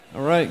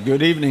All right,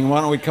 good evening.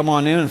 Why don't we come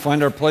on in and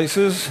find our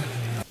places?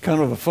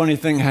 Kind of a funny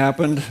thing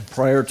happened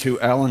prior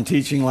to Alan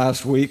teaching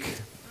last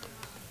week.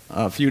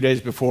 A few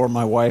days before,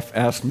 my wife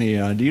asked me,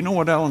 do you know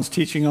what Alan's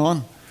teaching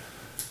on?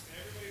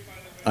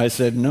 I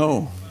said,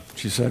 no.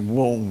 She said,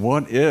 well,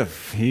 what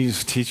if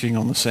he's teaching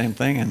on the same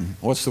thing, and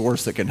what's the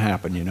worst that can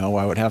happen? You know,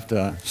 I would have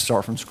to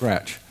start from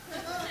scratch.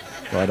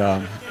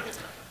 But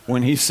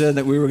when he said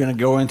that we were going to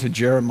go into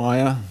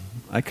Jeremiah,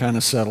 I kind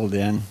of settled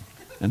in.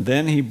 And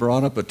then he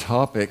brought up a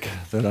topic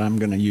that I'm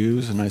going to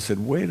use, and I said,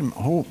 wait a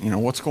minute,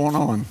 what's going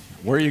on?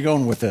 Where are you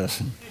going with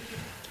this? And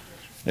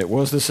it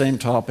was the same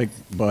topic,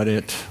 but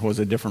it was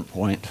a different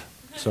point.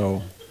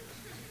 So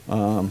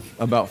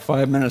about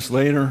 5 minutes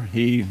later,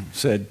 he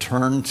said,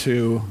 turn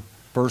to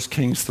 1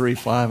 Kings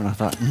 3:5, and I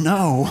thought,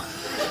 no.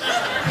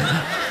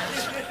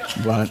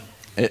 But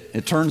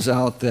it turns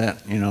out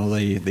that,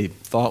 the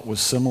thought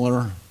was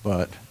similar,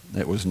 but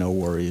it was no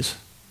worries.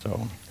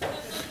 So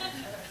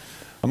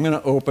I'm going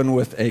to open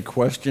with a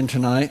question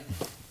tonight,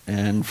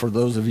 and for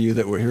those of you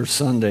that were here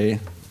Sunday,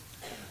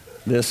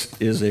 this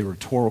is a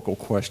rhetorical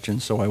question,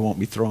 so I won't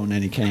be throwing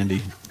any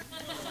candy.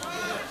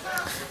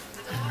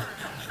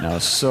 Now,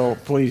 so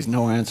please,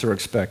 no answer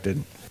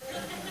expected.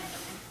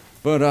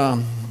 But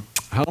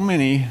how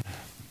many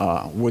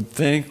would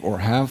think or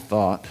have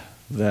thought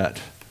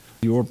that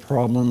your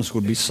problems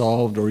would be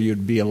solved, or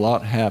you'd be a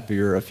lot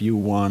happier if you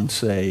won,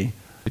 say,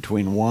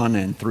 between 1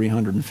 and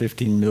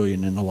 315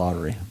 million in the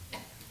lottery?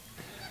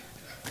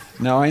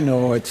 Now, I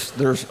know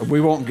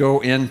we won't go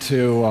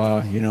into,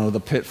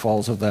 the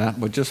pitfalls of that,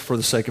 but just for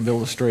the sake of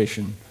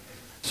illustration.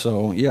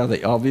 So, yeah,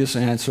 the obvious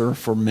answer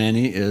for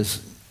many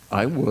is,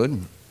 I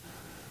would.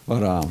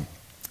 But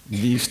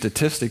these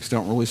statistics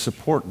don't really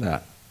support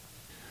that.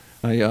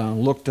 I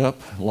looked up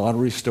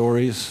lottery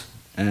stories,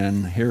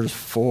 and here's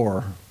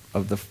 4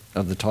 of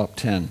the top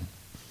 10.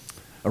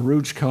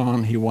 Arooj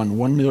Khan, he won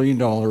 $1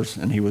 million,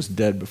 and he was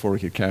dead before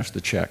he could cash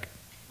the check.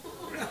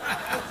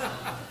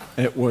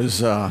 It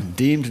was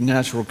deemed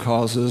natural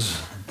causes,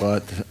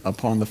 but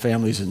upon the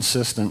family's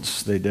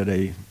insistence, they did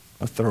a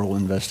thorough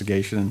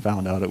investigation and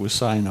found out it was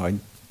cyanide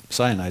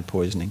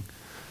poisoning.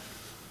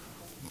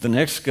 The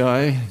next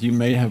guy you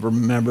may have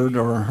remembered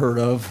or heard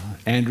of,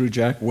 Andrew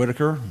Jack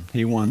Whitaker.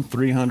 He won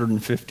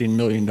 $315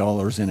 million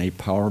in a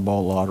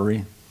Powerball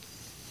lottery.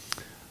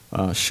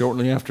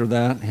 Shortly after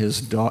that,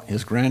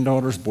 his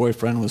granddaughter's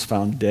boyfriend was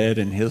found dead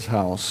in his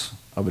house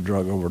of a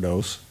drug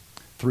overdose.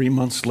 3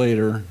 months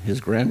later, his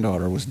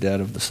granddaughter was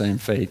dead of the same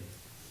fate.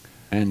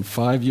 And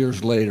 5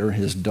 years later,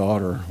 his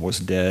daughter was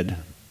dead,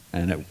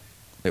 and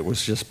it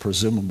was just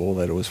presumable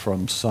that it was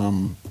from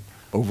some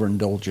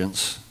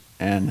overindulgence.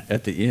 And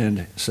at the end,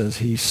 it says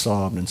he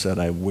sobbed and said,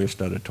 I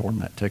wished I'd have torn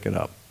that ticket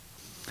up.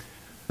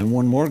 And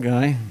one more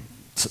guy,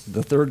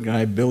 the third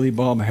guy, Billy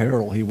Bob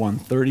Harrell, he won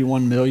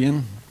 $31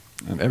 million.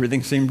 And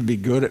everything seemed to be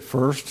good at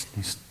first.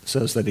 He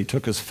says that he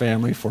took his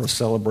family for a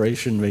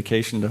celebration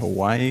vacation to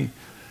Hawaii.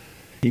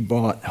 He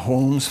bought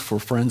homes for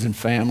friends and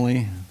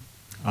family.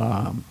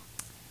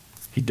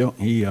 He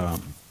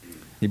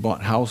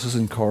bought houses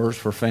and cars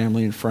for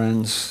family and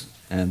friends,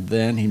 and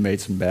then he made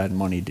some bad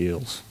money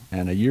deals.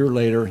 And a year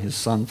later, his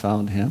son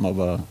found him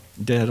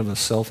dead of a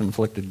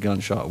self-inflicted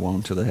gunshot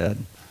wound to the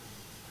head.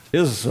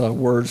 His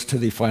words to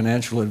the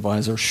financial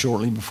advisor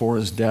shortly before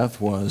his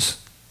death was,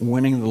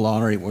 winning the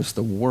lottery was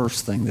the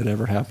worst thing that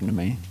ever happened to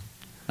me.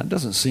 That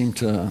doesn't seem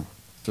to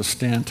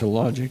stand to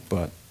logic,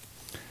 but...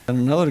 And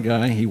another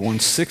guy, he won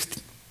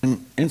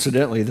and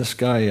incidentally, this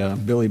guy,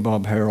 Billy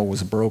Bob Harrell,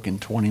 was broke in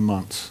 20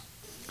 months.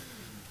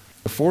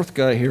 The fourth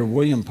guy here,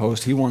 William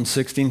Post, he won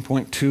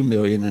 $16.2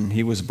 million, and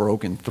he was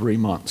broke in 3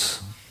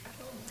 months.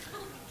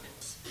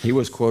 He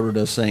was quoted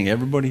as saying,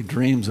 everybody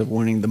dreams of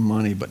winning the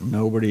money, but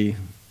nobody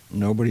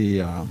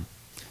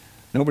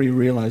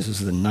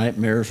realizes the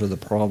nightmares or the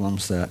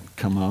problems that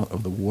come out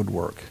of the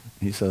woodwork.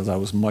 He says, I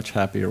was much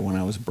happier when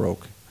I was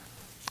broke.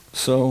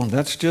 So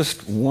that's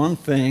just one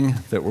thing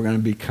that we're going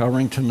to be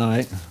covering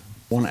tonight,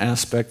 one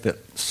aspect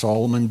that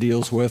Solomon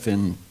deals with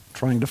in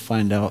trying to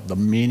find out the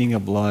meaning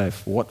of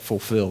life, what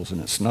fulfills.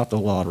 And it's not the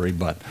lottery,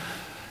 but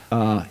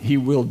he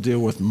will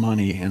deal with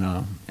money in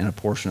a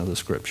portion of the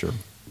scripture.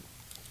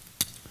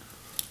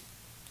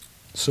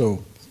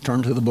 So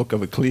turn to the book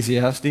of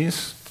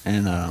Ecclesiastes,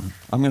 and I'm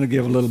going to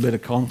give a little bit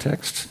of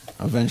context.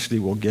 Eventually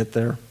we'll get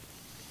there.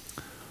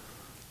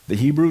 The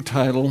Hebrew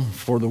title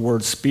for the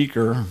word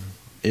speaker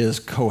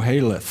is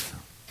Koheleth,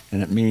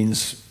 and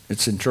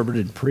it's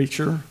interpreted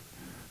preacher.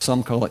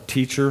 Some call it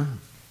teacher,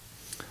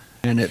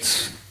 and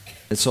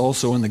it's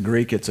also in the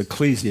Greek, it's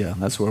ecclesia.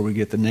 That's where we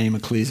get the name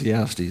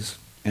Ecclesiastes,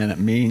 and it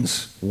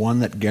means one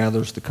that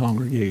gathers the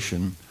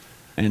congregation,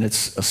 and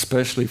it's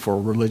especially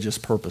for religious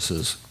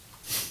purposes.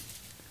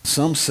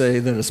 Some say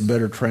that it's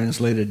better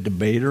translated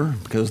debater,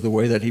 because the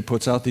way that he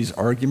puts out these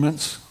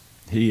arguments,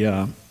 he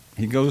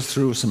goes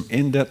through some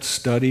in-depth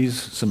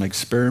studies, some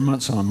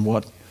experiments on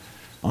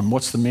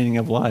what's the meaning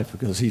of life,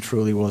 because he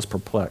truly was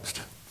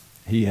perplexed.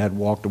 He had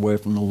walked away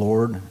from the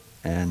Lord,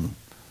 and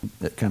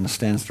it kind of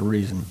stands to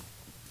reason.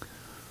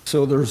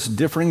 So there's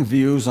differing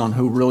views on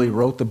who really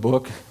wrote the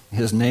book.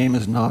 His name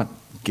is not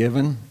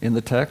given in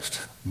the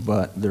text,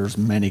 but there's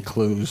many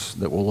clues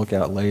that we'll look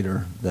at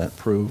later that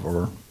prove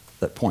or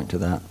that point to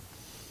that.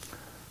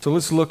 So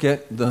let's look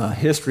at the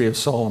history of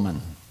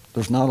Solomon.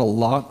 There's not a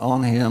lot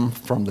on him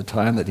from the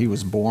time that he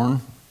was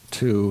born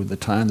to the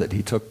time that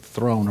he took the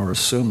throne or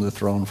assumed the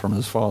throne from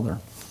his father.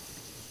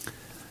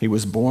 He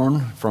was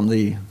born from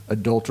the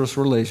adulterous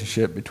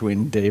relationship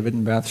between David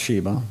and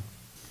Bathsheba.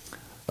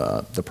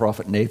 The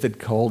prophet Nathan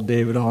called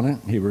David on it.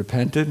 He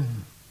repented.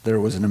 There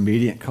was an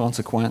immediate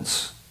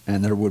consequence,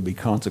 and there would be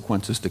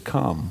consequences to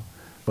come.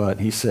 But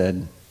he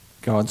said,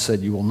 God said,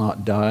 you will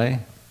not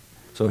die.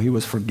 So he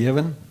was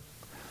forgiven.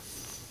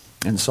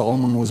 And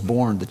Solomon was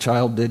born. The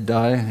child did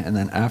die, and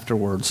then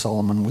afterwards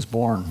Solomon was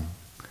born.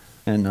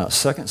 And 2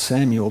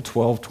 Samuel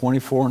 12,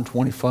 24 and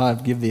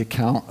 25 give the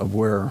account of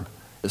where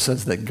it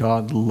says that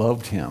God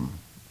loved him.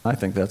 I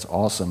think that's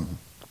awesome.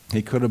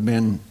 He could have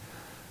been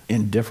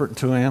indifferent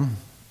to him.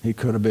 He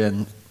could have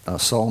been,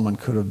 Solomon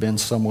could have been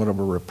somewhat of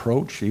a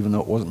reproach, even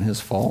though it wasn't his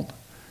fault.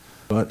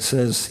 But it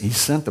says he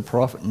sent the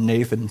prophet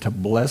Nathan to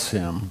bless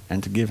him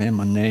and to give him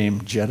a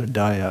name,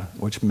 Jedediah,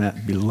 which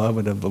meant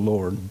beloved of the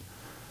Lord.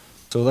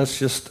 So that's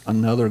just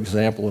another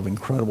example of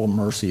incredible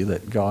mercy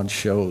that God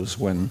shows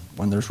when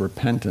there's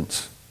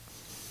repentance.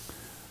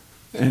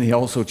 And he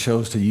also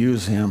chose to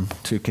use him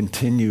to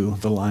continue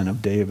the line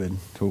of David,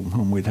 to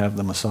whom we'd have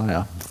the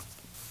Messiah.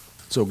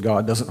 So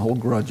God doesn't hold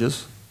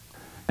grudges,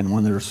 and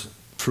when there's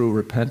true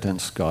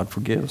repentance, God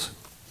forgives.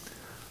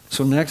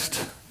 So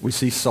next, we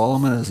see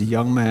Solomon as a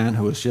young man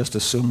who has just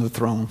assumed the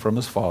throne from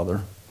his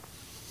father.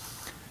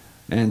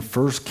 And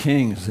 1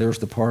 Kings, there's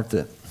the part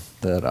that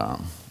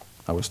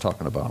I was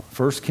talking about.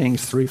 1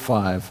 Kings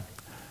 3:5,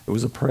 it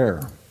was a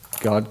prayer.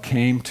 God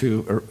came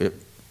to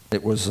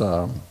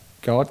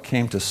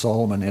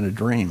Solomon in a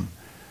dream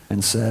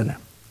and said,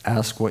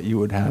 ask what you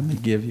would have me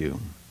give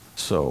you.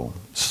 So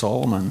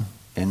Solomon,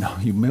 in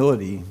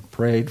humility,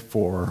 prayed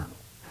for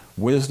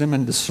wisdom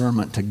and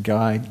discernment to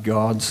guide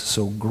God's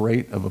so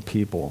great of a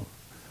people.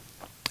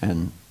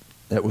 And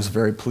that was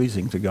very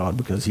pleasing to God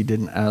because he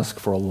didn't ask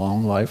for a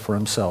long life for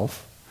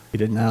himself. He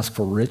didn't ask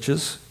for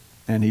riches,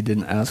 and he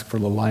didn't ask for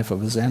the life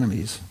of his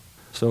enemies.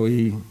 So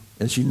he,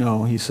 as you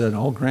know, he said,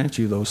 I'll grant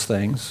you those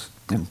things,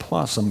 and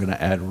plus I'm going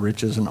to add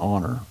riches and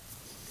honor.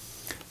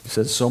 He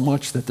said so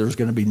much that there's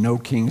going to be no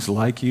kings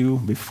like you,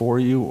 before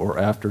you, or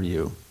after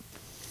you.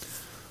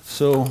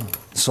 So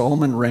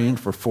Solomon reigned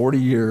for 40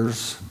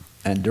 years,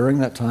 and during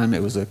that time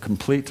it was a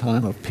complete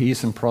time of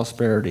peace and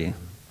prosperity,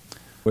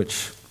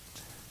 which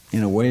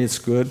in a way it's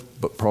good,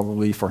 but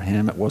probably for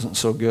him it wasn't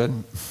so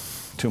good.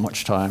 Too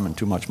much time and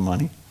too much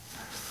money.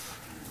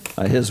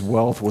 His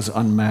wealth was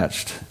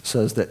unmatched. It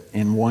says that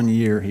in 1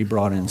 year he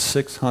brought in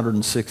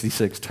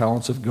 666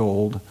 talents of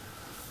gold.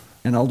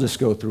 And I'll just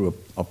go through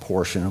a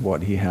portion of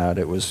what he had.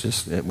 It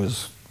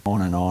was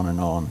on and on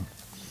and on.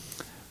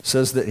 It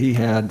says that he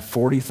had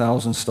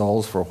 40,000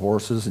 stalls for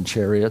horses and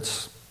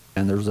chariots.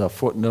 And there's a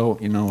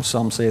footnote,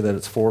 some say that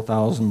it's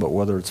 4,000, but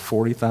whether it's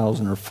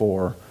 40,000 or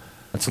 4,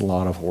 that's a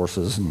lot of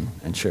horses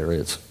and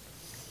chariots.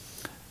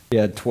 He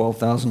had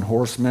 12,000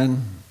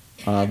 horsemen.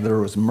 There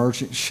was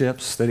merchant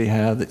ships that he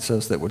had that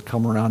says that would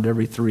come around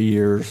every 3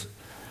 years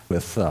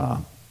with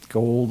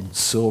gold,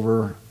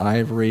 silver,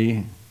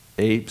 ivory,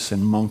 apes,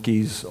 and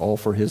monkeys, all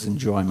for his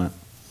enjoyment.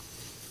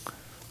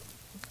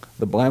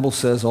 The Bible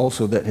says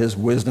also that his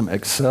wisdom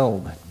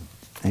excelled.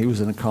 He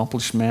was an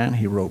accomplished man.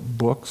 He wrote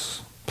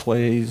books,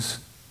 plays,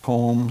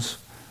 poems,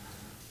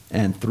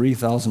 and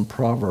 3,000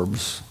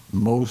 proverbs,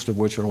 most of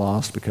which are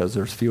lost because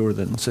there's fewer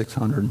than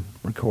 600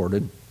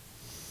 recorded.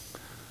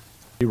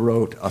 He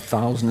wrote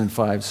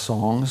 1,005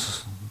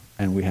 songs,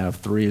 and we have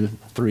three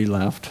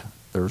left.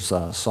 There's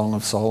Song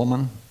of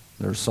Solomon,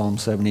 there's Psalm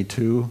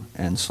 72,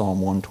 and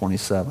Psalm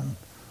 127.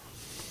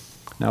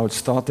 Now, it's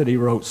thought that he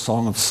wrote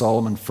Song of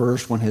Solomon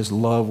first when his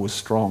love was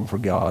strong for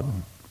God,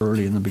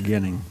 early in the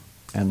beginning.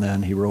 And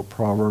then he wrote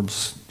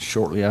Proverbs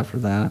shortly after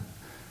that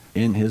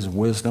in his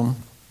wisdom.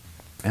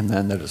 And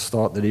then that it's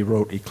thought that he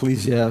wrote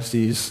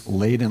Ecclesiastes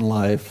late in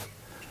life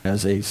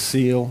as a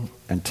seal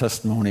and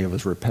testimony of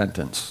his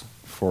repentance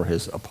for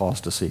his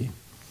apostasy.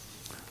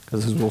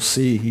 Because as we'll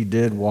see, he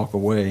did walk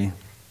away,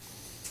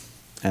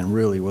 and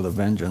really with a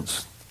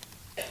vengeance.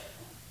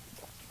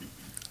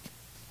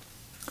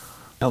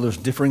 Now there's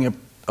differing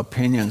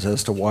opinions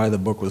as to why the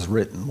book was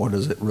written. What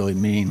does it really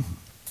mean?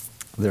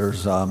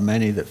 There's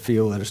many that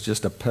feel that it's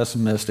just a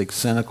pessimistic,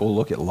 cynical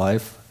look at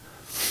life,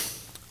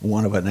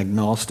 one of an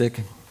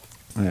agnostic.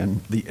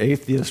 And the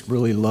atheists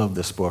really love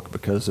this book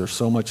because there's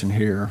so much in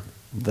here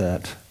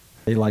that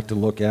they like to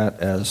look at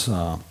as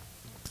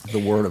the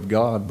Word of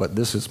God, but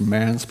this is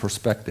man's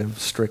perspective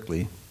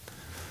strictly.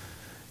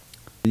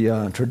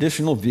 The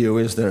traditional view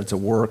is that it's a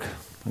work,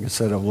 like I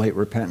said, of late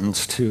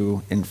repentance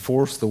to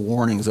enforce the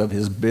warnings of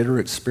his bitter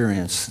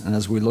experience. And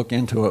as we look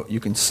into it, you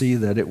can see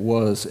that it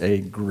was a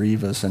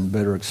grievous and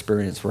bitter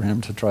experience for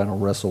him to try to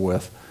wrestle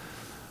with.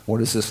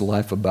 What is this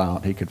life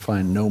about? He could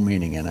find no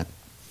meaning in it.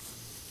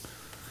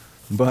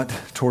 But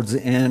towards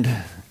the end,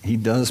 he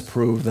does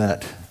prove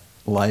that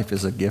life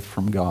is a gift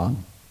from God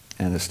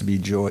and is to be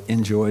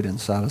enjoyed and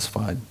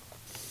satisfied.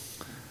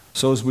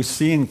 So as we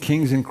see in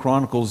Kings and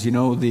Chronicles,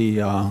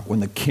 when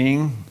the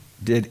king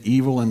did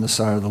evil in the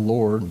sight of the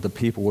Lord, the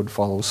people would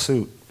follow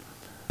suit.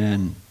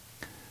 And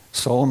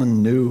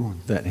Solomon knew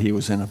that he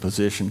was in a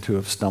position to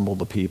have stumbled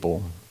the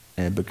people,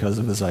 and because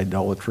of his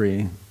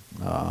idolatry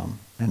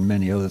and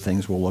many other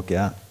things we'll look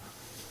at.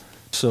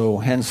 So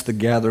hence the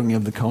gathering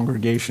of the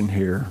congregation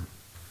here.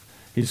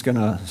 He's going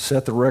to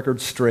set the record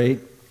straight.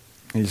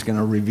 He's going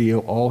to reveal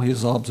all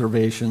his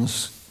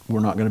observations. We're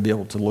not going to be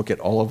able to look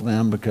at all of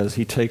them because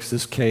he takes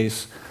this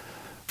case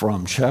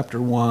from chapter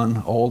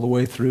 1 all the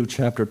way through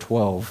chapter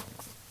 12.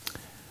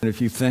 And if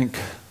you think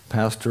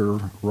Pastor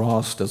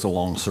Ross does a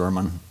long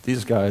sermon,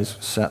 these guys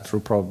sat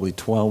through probably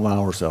 12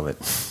 hours of it.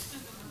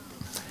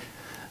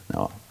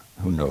 Now,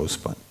 who knows,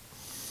 but...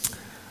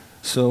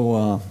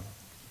 So,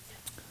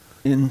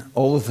 in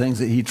all the things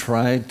that he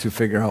tried to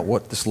figure out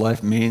what this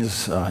life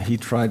means, he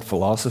tried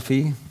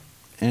philosophy.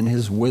 In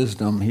his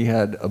wisdom, he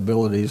had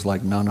abilities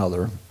like none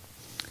other.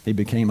 He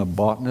became a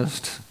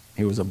botanist,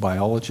 he was a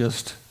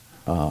biologist,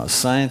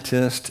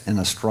 scientist, an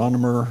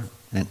astronomer,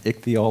 an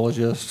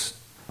ichthyologist,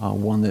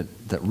 one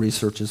that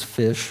researches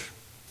fish.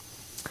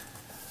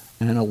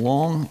 And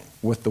along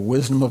with the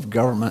wisdom of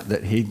government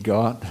that he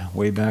got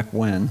way back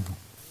when,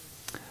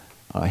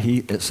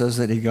 it says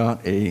that he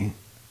got a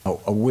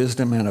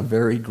wisdom and a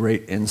very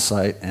great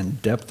insight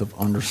and depth of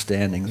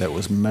understanding that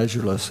was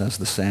measureless as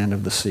the sand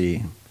of the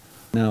sea.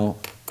 Now,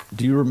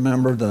 do you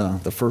remember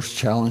the first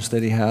challenge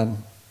that he had?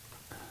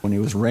 When he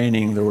was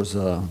reigning,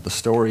 the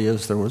story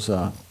is there was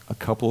a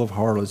couple of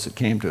harlots that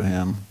came to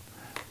him.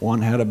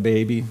 One had a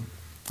baby,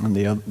 and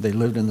they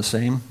lived in the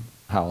same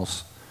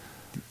house,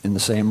 in the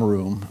same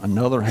room.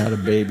 Another had a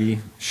baby.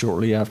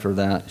 Shortly after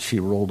that, she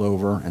rolled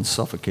over and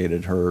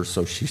suffocated her,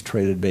 so she's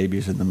traded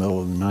babies in the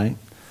middle of the night.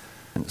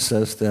 And it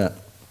says that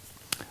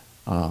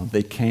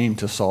they came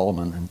to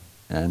Solomon,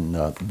 and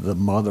the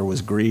mother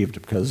was grieved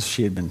because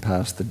she had been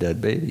passed the dead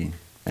baby.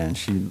 And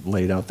she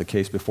laid out the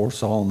case before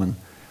Solomon.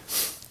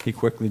 He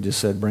quickly just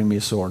said, "Bring me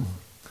a sword."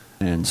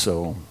 And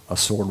so a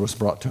sword was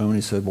brought to him, and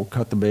he said, "We'll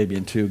cut the baby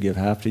in two, give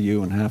half to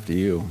you and half to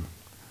you."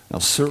 Now,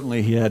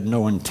 certainly he had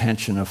no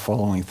intention of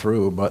following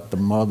through, but the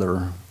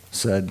mother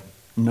said,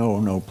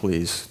 no,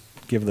 please,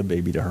 give the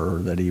baby to her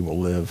that he will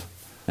live.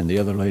 And the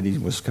other lady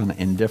was kind of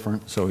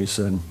indifferent, so he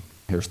said,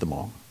 "Here's the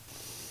mom."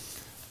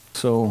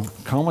 So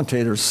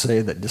commentators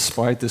say that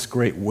despite this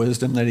great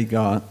wisdom that he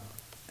got,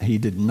 he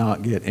did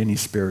not get any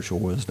spiritual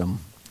wisdom,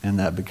 and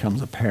that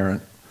becomes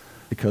apparent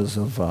because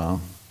of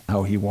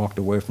how he walked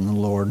away from the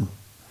Lord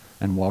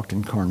and walked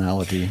in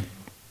carnality.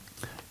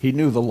 He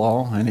knew the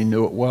law, and he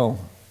knew it well.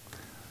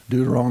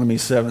 Deuteronomy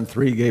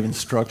 7:3 gave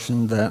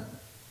instruction that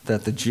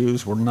the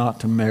Jews were not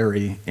to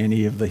marry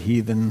any of the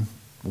heathen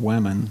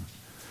women.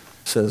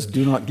 It says,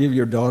 "Do not give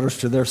your daughters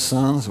to their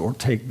sons or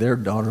take their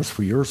daughters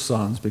for your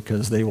sons,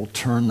 because they will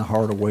turn the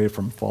heart away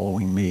from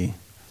following me."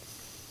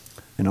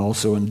 And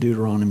also in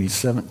Deuteronomy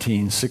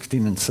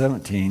 17:16 and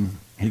 17,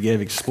 he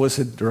gave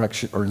explicit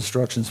direction or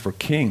instructions for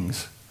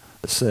kings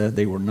that said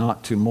they were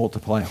not to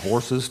multiply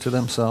horses to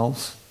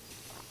themselves.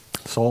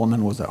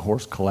 Solomon was a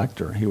horse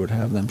collector. He would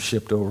have them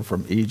shipped over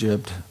from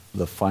Egypt,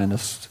 the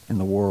finest in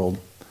the world.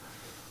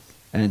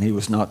 And he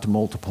was not to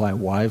multiply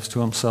wives to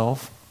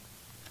himself.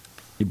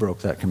 He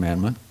broke that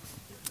commandment.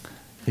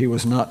 He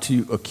was not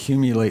to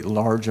accumulate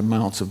large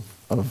amounts of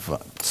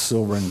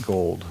silver and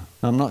gold.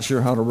 I'm not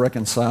sure how to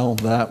reconcile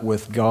that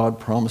with God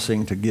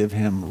promising to give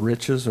him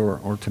riches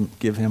or to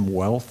give him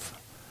wealth,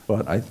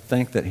 but I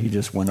think that he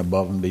just went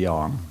above and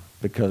beyond,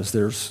 because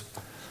there's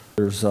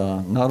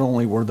not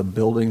only were the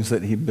buildings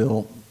that he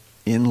built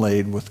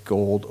inlaid with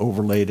gold,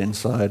 overlaid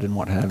inside and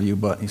what have you,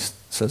 but he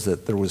says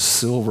that there was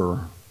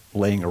silver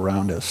laying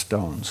around as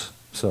stones.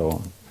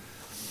 So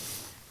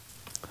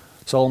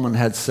Solomon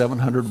had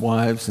 700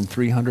 wives and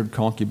 300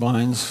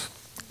 concubines,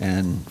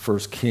 and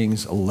 1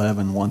 Kings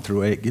 11, 1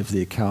 through 8 gives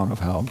the account of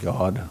how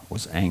God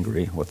was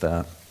angry with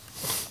that.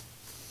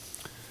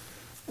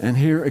 And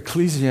here,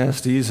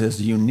 Ecclesiastes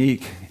is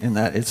unique in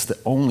that it's the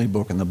only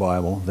book in the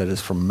Bible that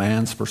is from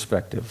man's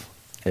perspective.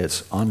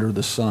 It's under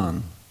the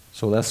sun.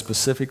 So that's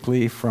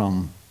specifically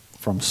from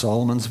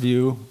Solomon's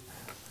view.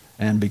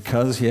 And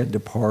because he had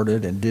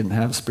departed and didn't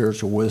have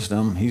spiritual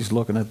wisdom, he's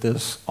looking at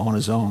this on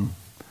his own.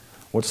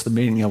 What's the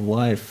meaning of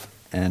life?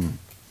 And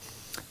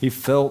he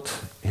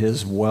felt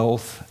his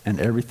wealth and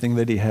everything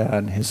that he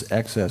had, his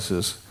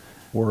excesses,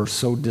 were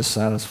so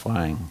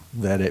dissatisfying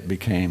that it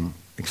became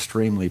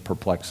extremely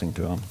perplexing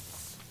to him.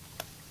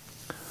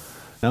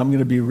 Now I'm going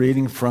to be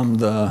reading from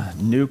the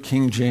New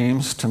King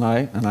James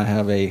tonight, and I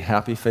have a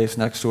happy face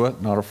next to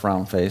it, not a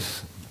frown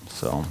face.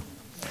 So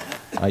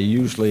I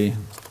usually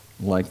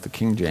like the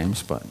King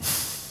James, but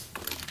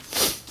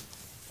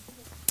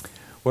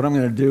what I'm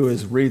going to do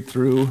is read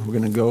through. We're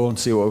going to go and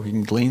see what we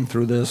can glean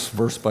through this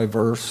verse by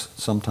verse.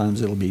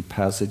 Sometimes it'll be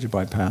passage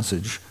by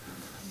passage,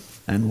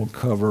 and we'll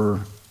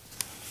cover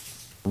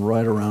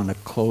right around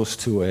close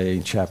to a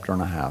chapter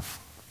and a half,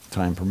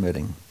 time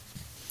permitting.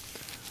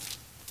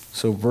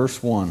 So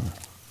verse 1.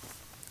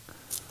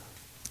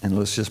 And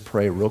let's just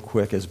pray real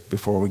quick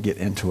before we get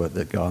into it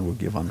that God will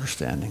give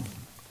understanding.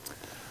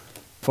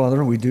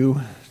 Father, we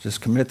do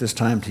just commit this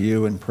time to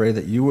you and pray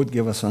that you would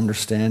give us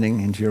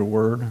understanding into your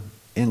word,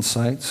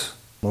 insights,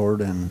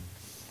 Lord, and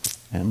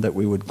that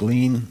we would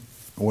glean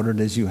what it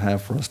is you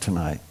have for us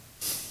tonight.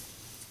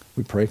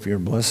 We pray for your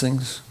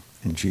blessings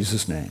in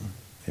Jesus' name.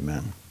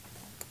 Amen.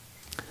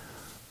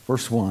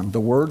 Verse 1, the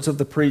words of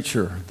the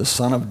preacher, the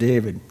son of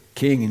David,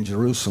 king in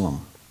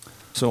Jerusalem.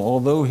 So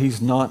although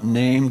he's not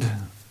named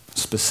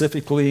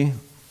specifically,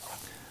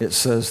 it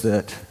says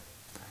that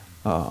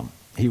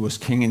he was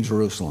king in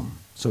Jerusalem.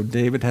 So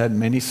David had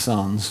many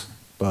sons,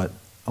 but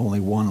only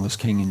one was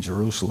king in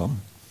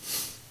Jerusalem.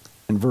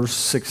 And verse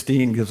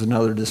 16 gives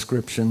another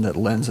description that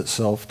lends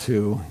itself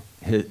to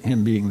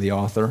him being the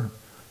author.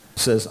 It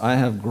says, I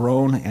have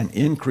grown and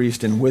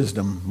increased in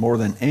wisdom more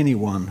than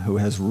anyone who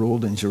has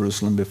ruled in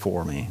Jerusalem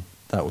before me.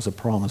 That was a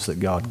promise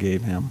that God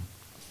gave him.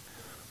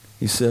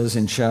 He says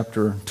in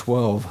chapter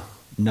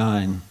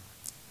 12:9,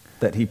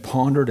 that he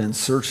pondered and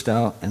searched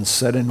out and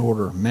set in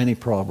order many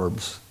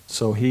proverbs.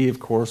 So he, of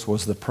course,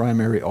 was the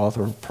primary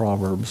author of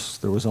Proverbs.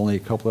 There was only a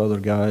couple other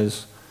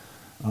guys,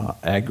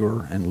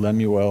 Agur and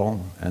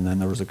Lemuel, and then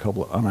there was a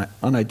couple of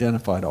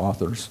unidentified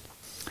authors.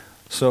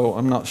 So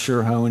I'm not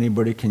sure how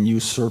anybody can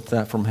usurp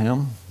that from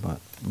him, but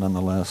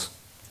nonetheless.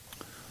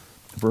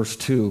 Verse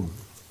 2,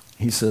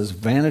 he says,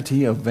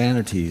 vanity of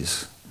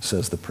vanities,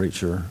 says the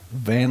preacher.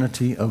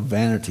 Vanity of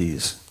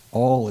vanities.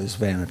 All is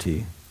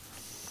vanity.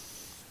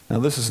 Now,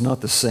 this is not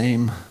the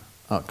same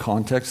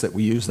context that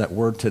we use that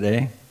word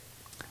today.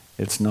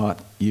 It's not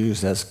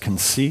used as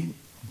conceit,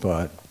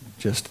 but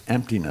just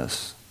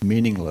emptiness,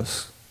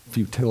 meaningless,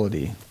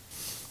 futility.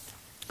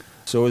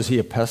 So is he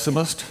a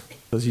pessimist?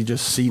 Does he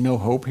just see no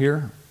hope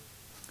here?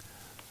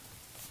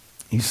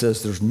 He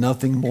says there's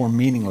nothing more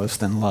meaningless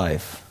than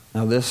life.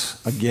 Now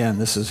this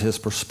is his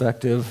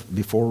perspective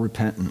before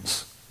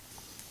repentance.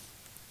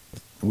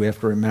 We have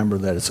to remember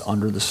that it's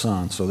under the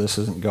sun, so this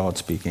isn't God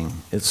speaking.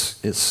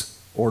 It's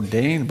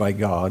ordained by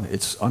God.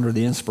 It's under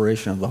the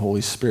inspiration of the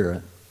Holy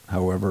Spirit.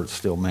 However, it's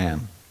still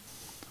man.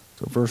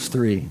 So verse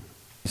 3,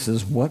 he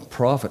says, what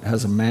profit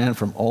has a man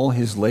from all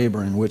his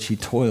labor in which he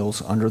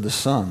toils under the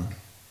sun?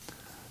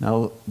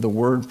 Now, the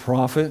word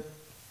profit,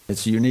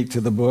 it's unique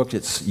to the book.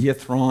 It's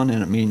yithron,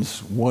 and it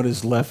means what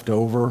is left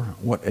over,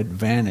 what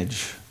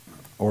advantage,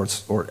 or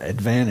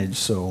advantage.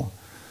 So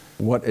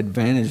what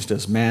advantage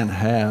does man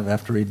have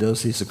after he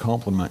does these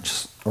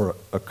accomplishments?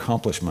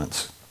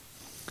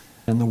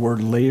 And the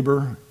word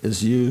labor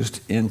is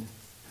used in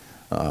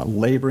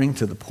laboring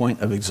to the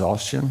point of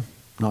exhaustion,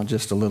 not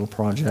just a little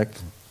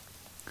project.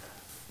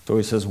 So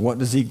he says, what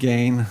does he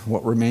gain?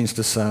 What remains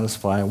to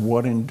satisfy?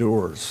 What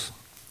endures?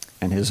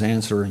 And his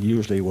answer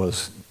usually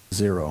was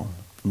 0,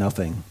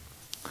 nothing.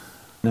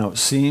 Now it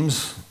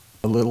seems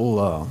a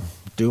little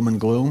doom and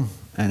gloom,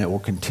 and it will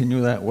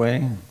continue that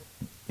way.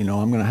 You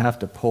know, I'm going to have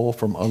to pull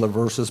from other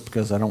verses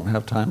because I don't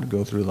have time to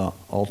go through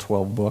all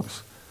 12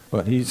 books.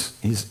 But he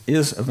is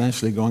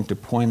eventually going to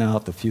point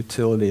out the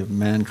futility of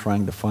men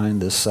trying to find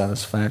this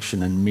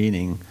satisfaction and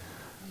meaning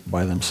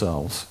by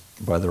themselves,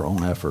 by their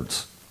own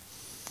efforts.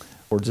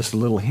 Or just a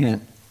little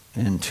hint,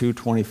 in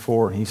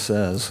 2:24 he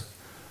says,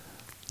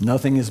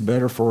 nothing is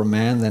better for a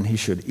man than he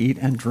should eat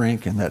and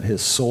drink, and that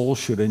his soul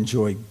should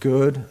enjoy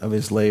good of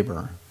his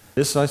labor.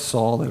 This I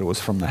saw that it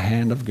was from the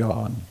hand of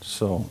God.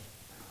 So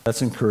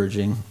that's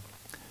encouraging.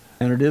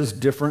 And it is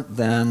different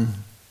than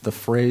the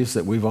phrase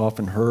that we've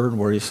often heard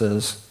where he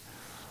says,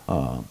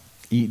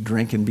 eat,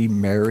 drink, and be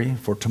merry,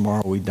 for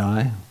tomorrow we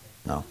die.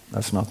 No,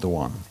 that's not the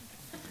one.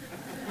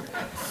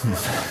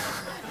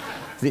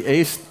 The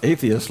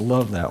atheists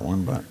love that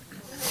one, but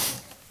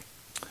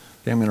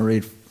okay, I'm going to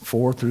read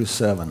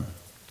 4-7.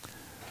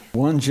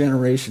 One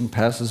generation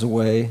passes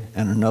away,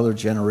 and another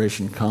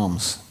generation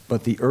comes,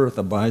 but the earth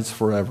abides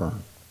forever.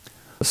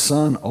 The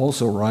sun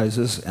also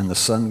rises, and the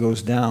sun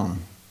goes down,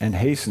 and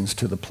hastens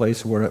to the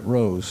place where it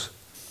rose.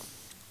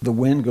 The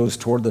wind goes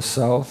toward the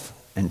south,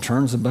 and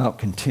turns about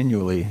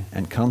continually,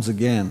 and comes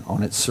again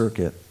on its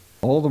circuit.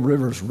 All the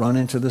rivers run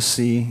into the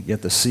sea,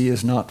 yet the sea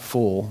is not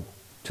full.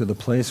 To the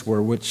place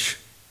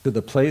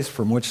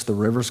from which the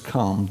rivers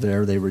come,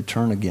 there they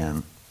return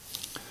again.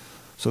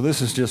 So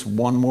this is just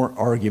one more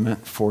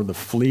argument for the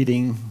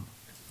fleeting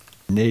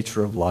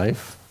nature of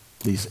life,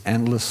 these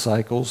endless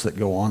cycles that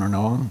go on and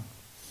on.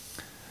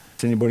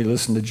 Does anybody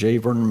listen to J.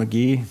 Vernon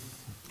McGee?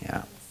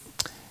 Yeah.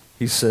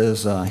 He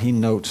says, he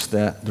notes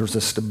that there's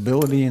a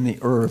stability in the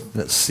earth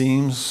that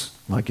seems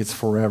like it's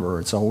forever.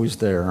 It's always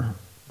there,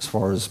 as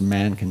far as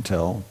man can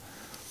tell.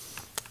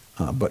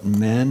 But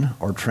men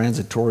are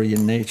transitory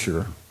in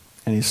nature.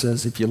 And he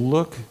says, if you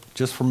look,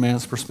 just from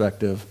man's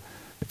perspective,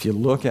 if you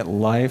look at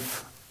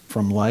life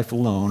from life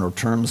alone, or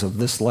terms of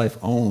this life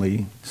only,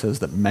 he says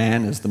that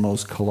man is the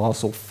most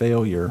colossal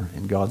failure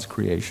in God's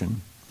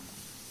creation.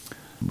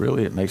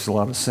 Really, it makes a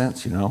lot of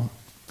sense, you know.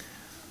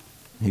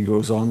 He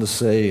goes on to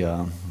say,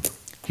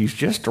 he's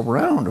just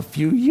around a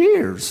few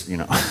years, you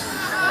know.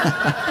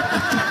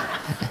 I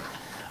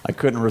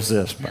couldn't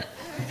resist, but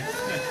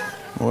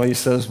Well, he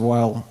says,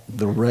 while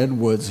the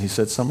redwoods, he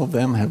said, some of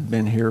them have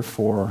been here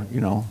for,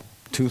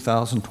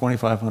 2,000,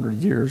 2,500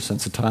 years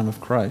since the time of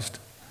Christ.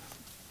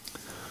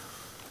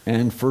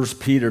 And 1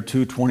 Peter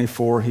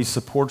 2:24, he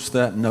supports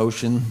that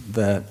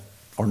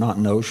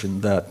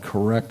that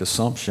correct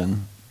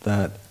assumption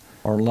that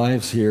our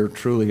lives here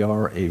truly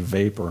are a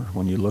vapor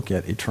when you look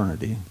at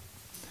eternity. It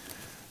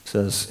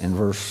says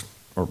in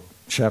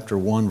chapter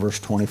 1, verse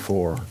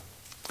 24,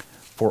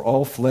 for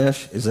all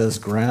flesh is as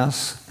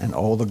grass, and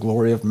all the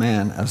glory of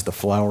man as the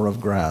flower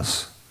of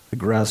grass. The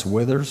grass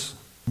withers,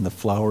 and the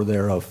flower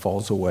thereof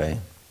falls away.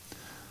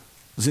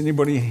 Does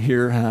anybody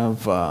here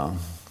have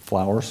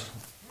flowers?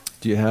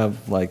 Do you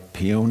have like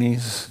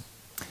peonies?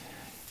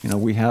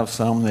 We have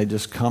some, they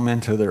just come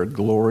into their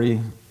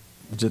glory.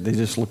 They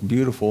just look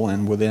beautiful,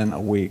 and within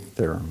a week,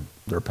 their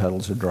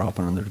petals are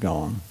dropping and they're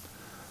gone.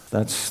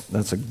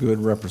 That's a good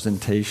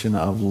representation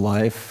of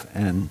life.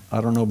 And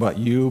I don't know about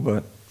you,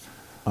 but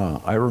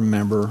I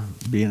remember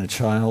being a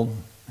child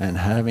and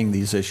having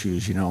these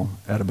issues,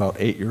 at about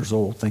 8 years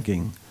old,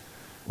 thinking,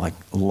 like,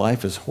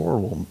 life is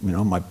horrible.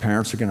 My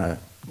parents are going to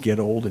get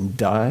old and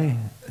die,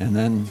 and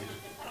then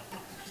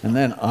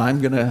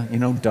I'm going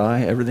to,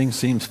 die. Everything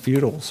seems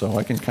futile, so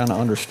I can kind of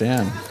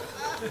understand.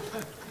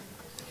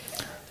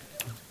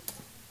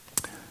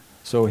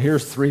 So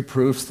here's 3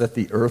 proofs that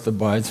the earth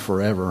abides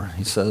forever.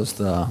 He says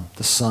the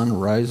sun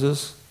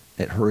rises,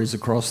 it hurries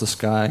across the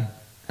sky,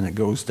 and it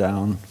goes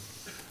down,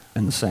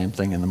 and the same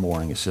thing in the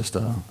morning. It's just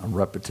a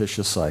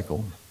repetitious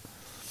cycle.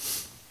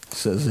 He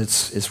says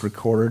it's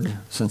recorded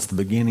since the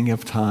beginning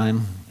of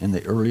time in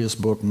the earliest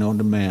book known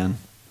to man,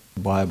 the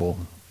Bible,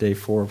 day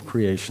 4 of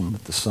creation,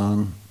 that the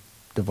sun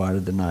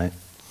divided the night.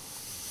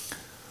 It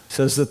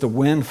says that the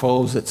wind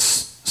follows its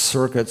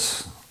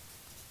circuits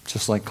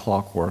just like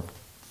clockwork.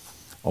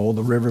 All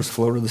the rivers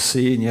flow to the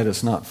sea, and yet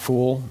it's not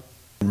full,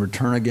 and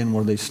return again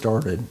where they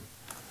started.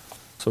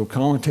 So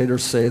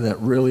commentators say that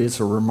really it's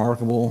a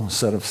remarkable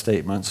set of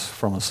statements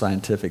from a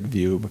scientific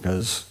view,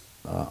 because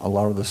a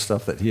lot of the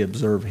stuff that he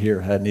observed here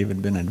hadn't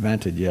even been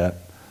invented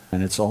yet,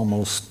 and it's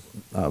almost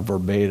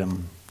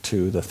verbatim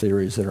to the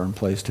theories that are in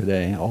place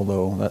today,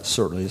 although that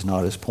certainly is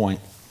not his point.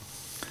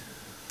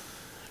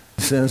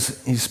 He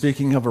says he's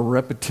speaking of a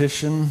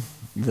repetition,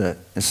 that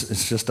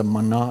it's just a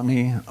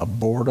monotony, a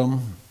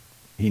boredom.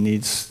 He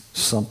needs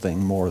something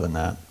more than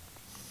that.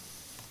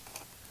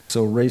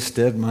 So Ray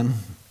Stedman,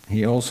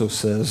 he also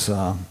says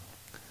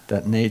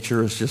that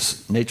nature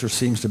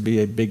seems to be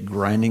a big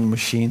grinding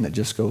machine that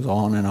just goes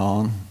on,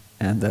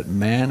 and that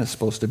man is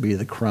supposed to be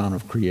the crown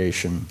of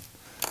creation.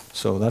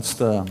 So that's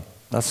the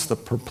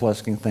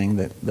perplexing thing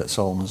that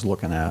Solomon's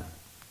looking at.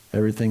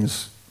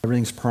 Everything's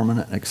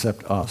permanent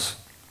except us.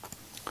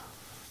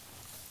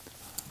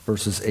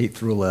 Verses 8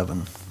 through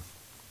 11.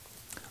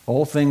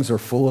 All things are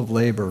full of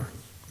labor.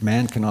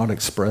 Man cannot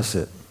express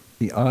it.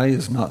 The eye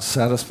is not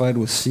satisfied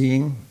with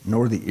seeing,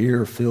 nor the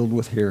ear filled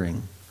with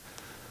hearing.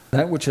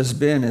 That which has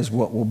been is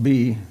what will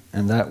be,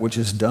 and that which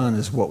is done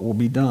is what will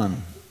be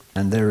done.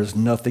 And there is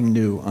nothing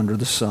new under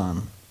the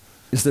sun.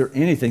 Is there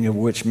anything of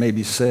which may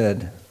be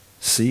said,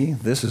 see,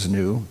 this is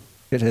new?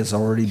 It has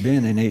already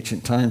been in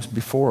ancient times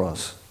before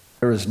us.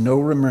 There is no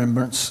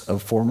remembrance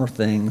of former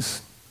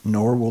things,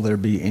 nor will there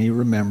be any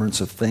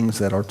remembrance of things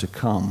that are to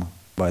come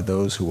by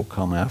those who will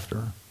come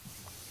after.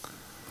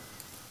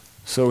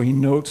 So he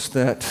notes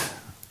that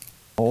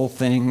all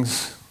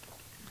things,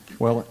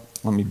 well,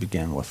 let me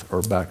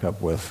back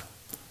up with,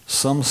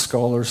 some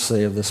scholars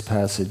say of this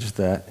passage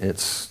that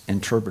it's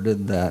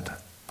interpreted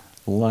that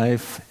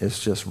life is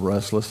just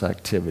restless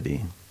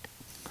activity,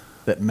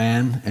 that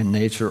man and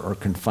nature are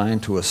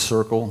confined to a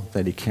circle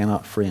that he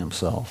cannot free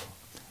himself.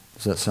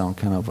 Does that sound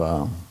kind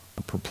of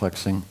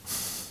perplexing?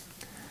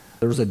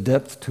 There's a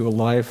depth to a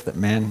life that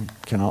man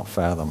cannot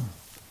fathom.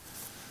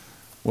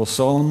 Well,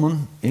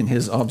 Solomon, in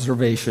his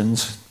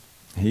observations,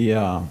 he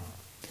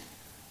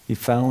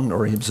found,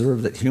 or he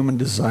observed, that human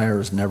desire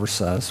is never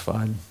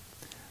satisfied.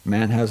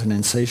 Man has an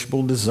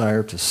insatiable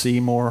desire to see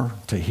more,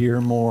 to hear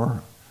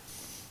more,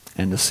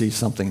 and to see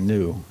something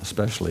new,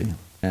 especially.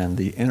 And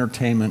the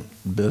entertainment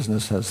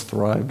business has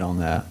thrived on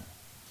that.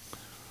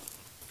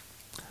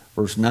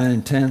 Verse 9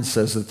 and 10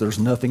 says that there's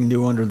nothing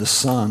new under the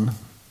sun,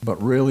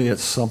 but really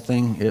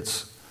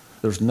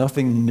there's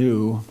nothing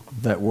new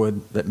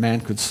that man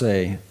could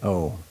say,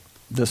 oh,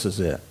 this is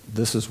it.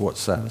 This is what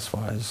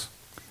satisfies.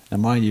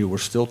 And mind you, we're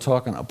still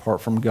talking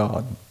apart from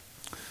God.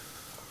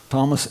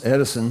 Thomas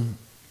Edison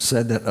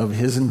said that of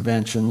his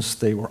inventions,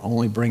 they were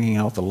only bringing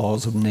out the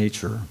laws of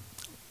nature.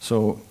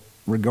 So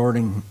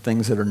regarding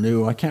things that are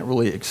new, I can't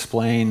really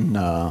explain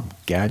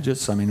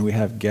gadgets. I mean, we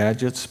have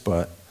gadgets,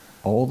 but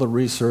all the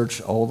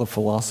research, all the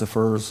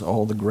philosophers,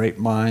 all the great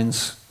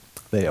minds,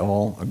 they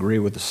all agree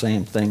with the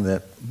same thing,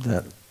 that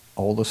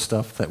all the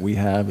stuff that we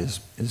have is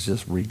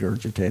just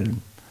regurgitated.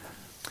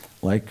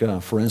 Like,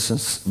 for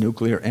instance,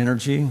 nuclear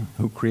energy.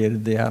 Who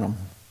created the atom?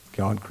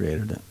 God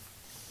created it.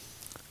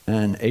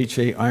 And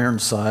H.A.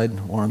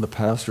 Ironside, one of the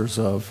pastors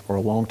or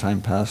a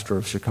longtime pastor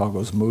of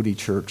Chicago's Moody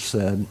Church,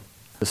 said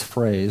this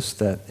phrase,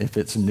 that if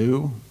it's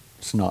new,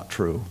 it's not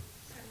true.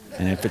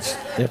 And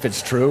if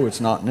it's true,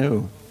 it's not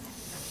new.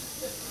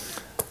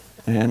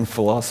 And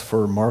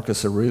philosopher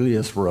Marcus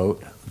Aurelius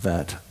wrote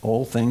that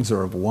all things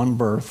are of one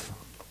birth,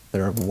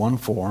 they're of one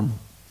form.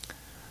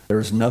 There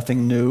is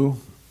nothing new,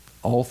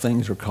 all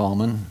things are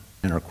common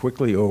and are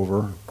quickly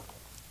over,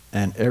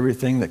 and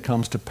everything that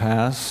comes to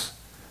pass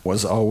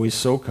was always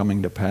so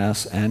coming to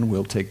pass and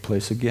will take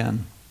place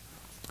again.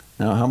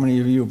 Now, how many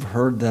of you have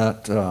heard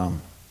that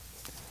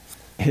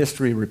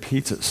history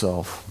repeats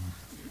itself?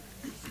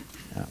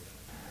 Yeah.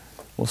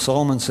 Well,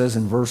 Solomon says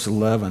in verse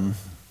 11,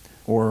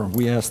 or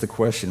we ask the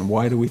question,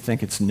 why do we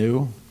think it's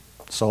new?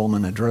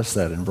 Solomon addressed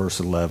that in verse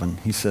 11.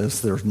 He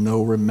says, there's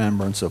no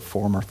remembrance of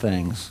former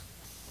things.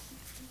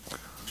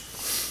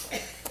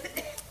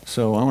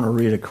 So I want to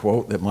read a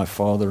quote that my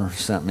father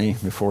sent me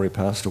before he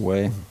passed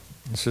away.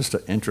 It's just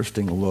an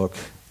interesting look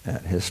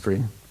at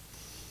history.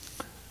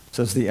 It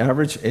says, the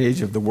average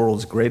age of the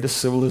world's greatest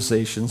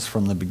civilizations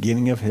from the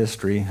beginning of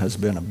history has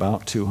been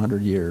about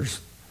 200 years.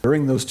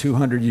 During those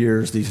 200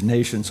 years, these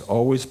nations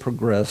always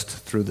progressed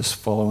through this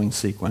following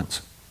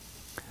sequence.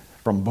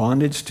 From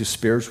bondage to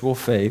spiritual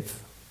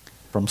faith,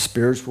 from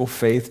spiritual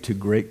faith to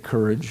great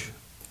courage,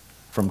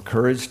 from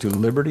courage to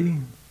liberty,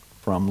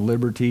 from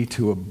liberty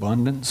to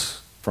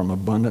abundance, from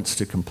abundance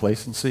to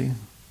complacency,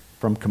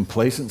 from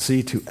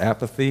complacency to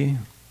apathy,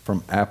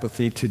 from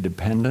apathy to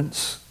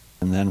dependence,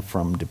 and then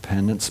from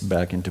dependence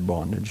back into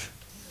bondage.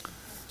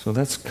 So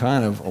that's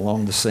kind of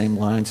along the same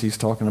lines he's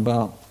talking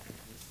about.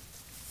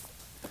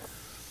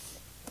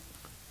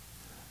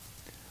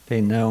 Okay,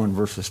 now in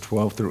verses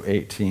 12 through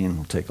 18,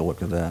 we'll take a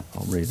look at that.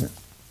 I'll read it.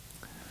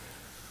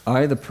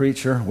 I, the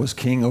preacher, was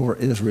king over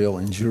Israel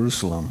in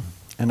Jerusalem,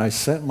 and I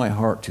set my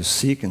heart to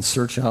seek and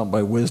search out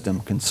by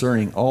wisdom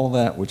concerning all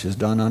that which is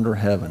done under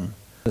heaven,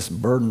 this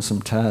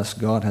burdensome task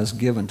God has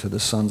given to the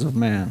sons of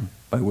man,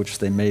 by which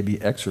they may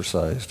be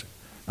exercised.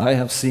 I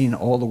have seen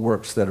all the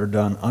works that are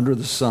done under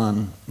the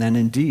sun, and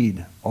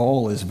indeed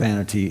all is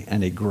vanity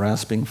and a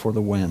grasping for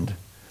the wind.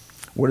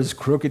 What is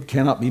crooked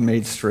cannot be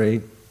made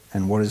straight,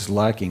 and what is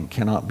lacking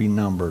cannot be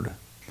numbered.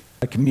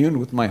 I communed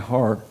with my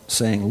heart,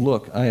 saying,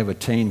 look, I have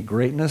attained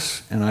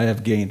greatness, and I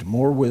have gained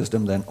more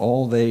wisdom than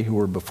all they who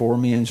were before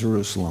me in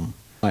Jerusalem.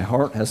 My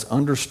heart has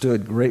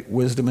understood great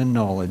wisdom and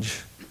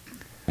knowledge,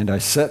 and I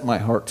set my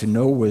heart to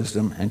know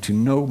wisdom and to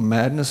know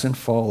madness and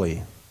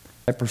folly.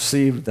 I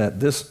perceived that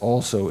this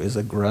also is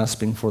a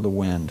grasping for the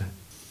wind.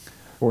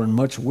 For in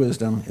much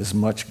wisdom is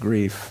much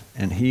grief,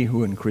 and he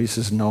who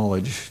increases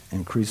knowledge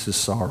increases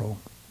sorrow.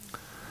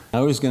 I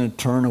was going to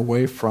turn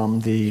away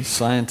from the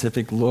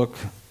scientific look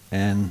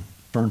and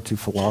turn to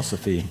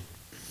philosophy.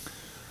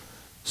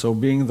 So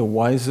being the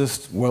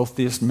wisest,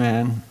 wealthiest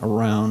man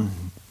around,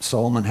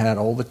 Solomon had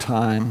all the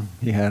time,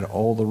 he had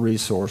all the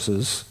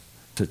resources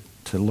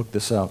to look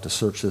this out, to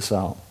search this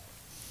out.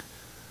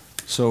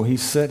 So he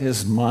set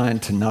his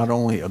mind to not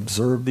only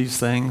observe these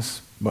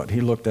things, but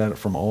he looked at it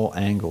from all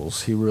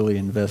angles. He really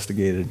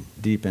investigated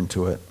deep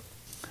into it.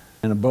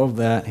 And above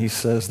that, he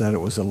says that it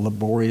was a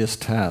laborious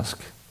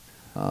task.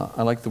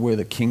 I like the way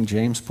that King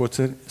James puts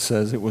it. It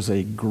says it was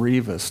a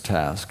grievous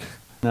task.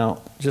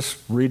 Now, just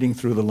reading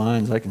through the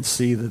lines, I can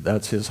see that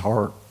that's his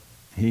heart.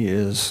 He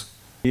is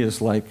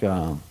like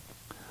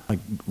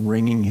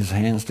wringing his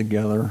hands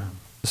together.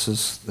 This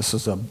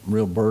is a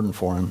real burden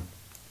for him.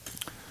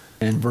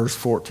 And verse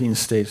 14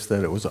 states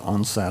that it was an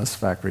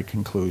unsatisfactory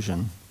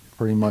conclusion.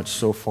 Pretty much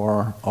so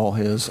far, all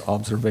his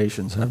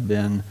observations have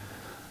been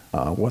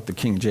what the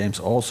King James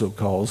also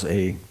calls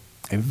a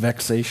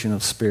vexation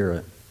of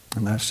spirit.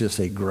 And that's just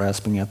a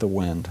grasping at the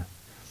wind.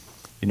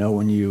 You know,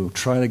 when you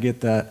try to get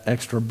that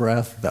extra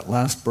breath, that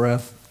last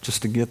breath,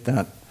 just to get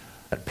that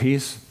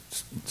peace,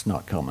 it's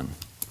not coming.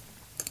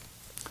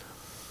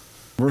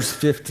 Verse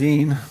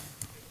 15,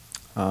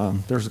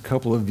 there's a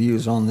couple of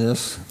views on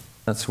this.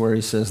 That's where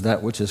he says,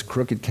 that which is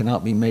crooked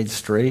cannot be made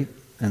straight,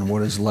 and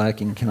what is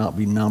lacking cannot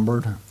be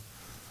numbered.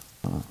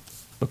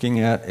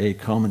 Looking at a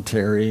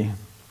commentary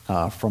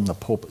from the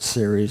Pulpit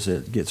series,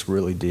 it gets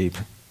really deep.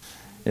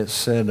 It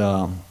said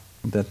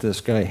that this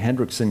guy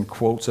Hendrickson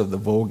quotes of the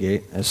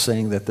Vulgate as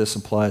saying that this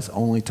applies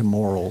only to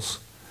morals,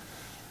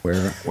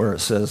 where it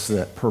says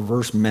that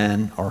perverse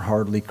men are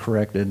hardly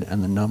corrected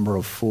and the number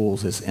of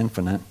fools is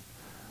infinite.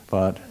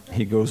 But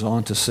he goes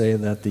on to say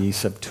that the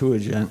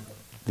Septuagint,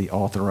 the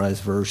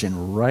authorized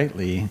version,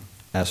 rightly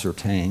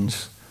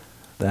ascertains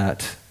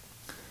that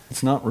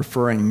it's not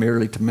referring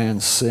merely to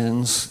man's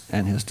sins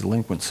and his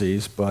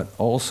delinquencies, but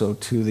also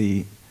to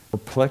the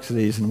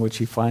perplexities in which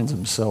he finds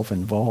himself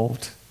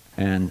involved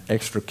and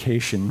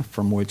extrication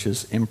from which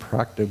is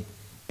impracticable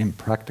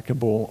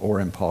or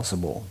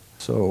impossible.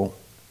 So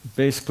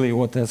basically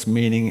what that's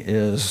meaning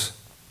is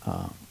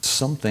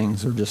some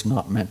things are just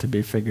not meant to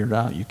be figured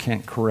out. You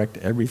can't correct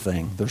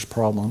everything. There's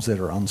problems that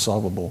are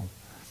unsolvable.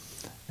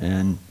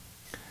 And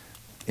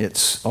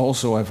it's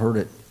also, I've heard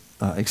it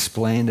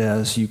explained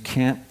as you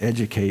can't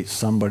educate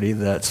somebody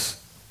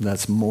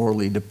that's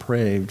morally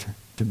depraved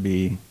to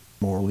be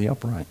morally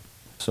upright.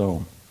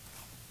 So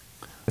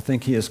I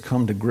think he has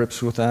come to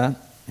grips with that.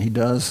 He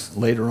does,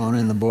 later on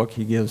in the book,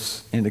 he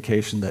gives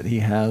indication that he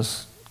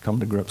has come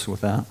to grips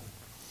with that.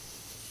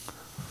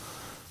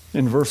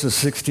 In verses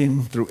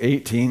 16 through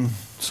 18,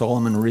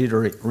 Solomon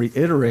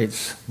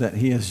reiterates that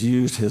he has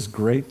used his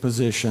great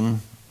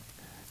position,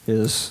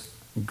 his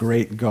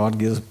great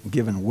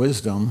God-given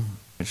wisdom,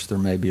 which there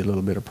may be a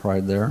little bit of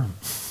pride there,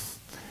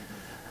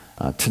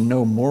 to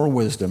know more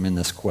wisdom in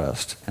this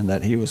quest, and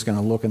that he was going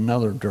to look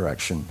another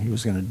direction. He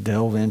was going to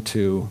delve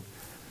into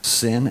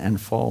sin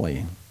and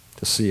folly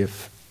to see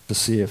if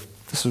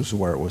this was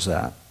where it was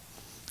at.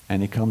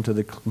 And he come to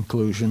the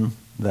conclusion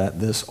that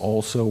this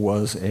also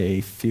was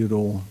a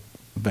futile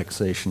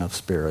vexation of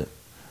spirit,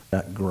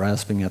 that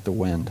grasping at the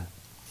wind.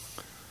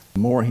 The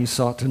more he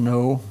sought to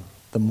know,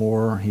 the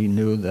more he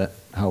knew that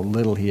how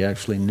little he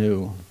actually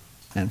knew.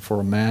 And for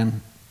a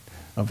man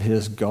of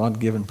his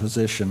God-given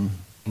position,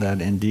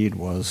 that indeed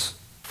was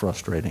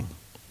frustrating.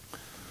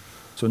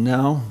 So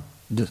now,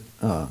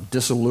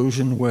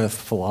 disillusioned with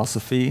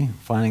philosophy,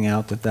 finding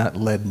out that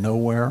led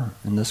nowhere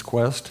in this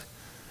quest,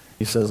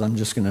 he says, I'm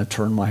just going to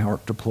turn my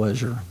heart to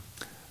pleasure.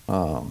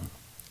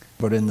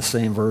 But in the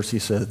same verse, he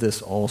says,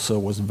 this also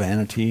was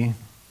vanity.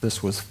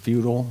 This was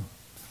futile.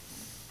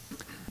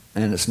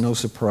 And it's no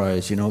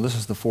surprise. This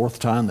is the fourth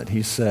time that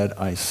he said,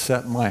 I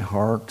set my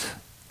heart,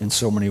 in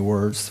so many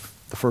words.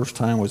 The first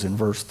time was in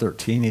verse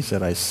 13. He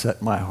said, I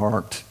set my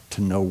heart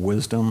to know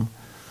wisdom.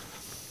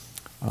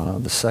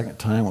 The second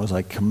time was,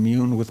 I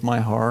communed with my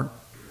heart.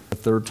 The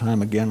third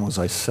time again was,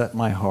 I set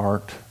my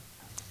heart.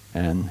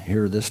 And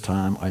here this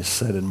time, I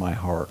said in my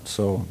heart.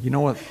 So you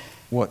know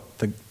what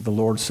the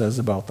Lord says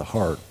about the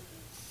heart?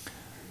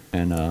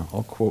 And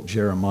I'll quote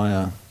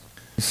Jeremiah.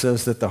 He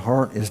says that the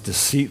heart is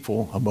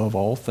deceitful above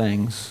all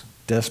things,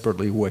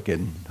 desperately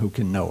wicked. Who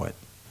can know it?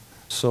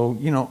 So,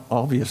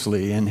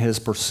 obviously in his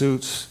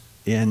pursuits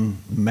in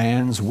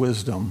man's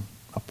wisdom,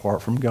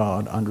 apart from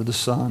God, under the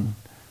sun,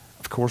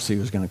 of course he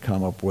was going to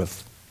come up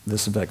with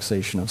this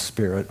vexation of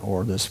spirit,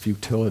 or this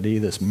futility,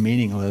 this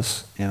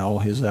meaningless in all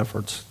his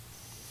efforts.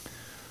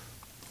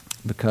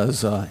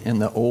 Because in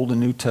the Old and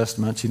New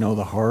Testaments,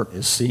 the heart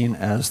is seen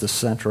as the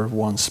center of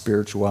one's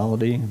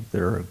spirituality,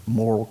 their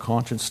moral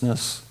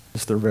consciousness.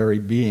 It's their very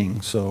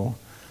being. So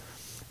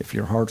if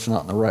your heart's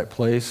not in the right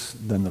place,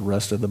 then the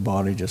rest of the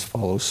body just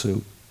follows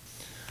suit.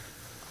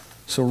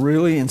 So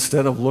really,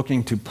 instead of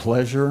looking to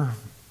pleasure,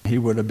 he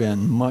would have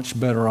been much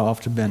better off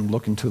to have been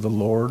looking to the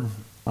Lord,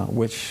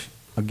 which,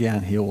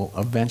 again, he will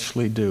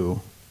eventually do.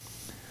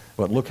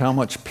 But look how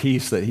much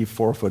peace that he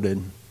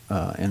forfeited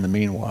in the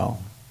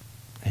meanwhile.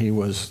 He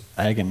was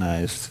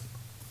agonized.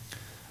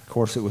 Of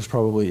course, it was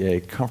probably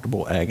a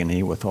comfortable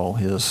agony with all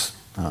his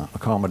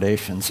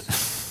accommodations.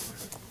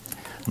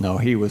 No,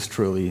 he was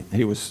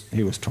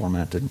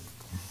tormented.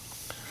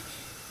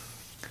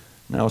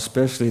 Now,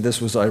 especially this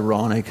was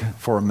ironic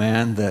for a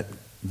man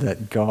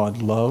that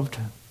God loved.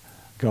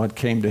 God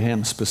came to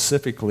him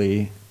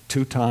specifically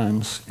 2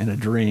 times in a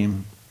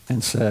dream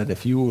and said,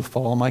 if you will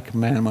follow my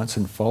commandments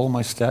and follow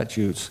my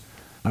statutes,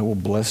 I will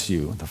bless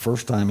you. The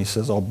first time he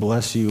says, I'll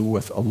bless you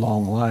with a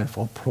long life.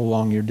 I'll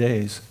prolong your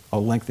days.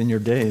 I'll lengthen your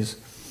days.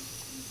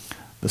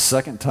 The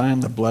second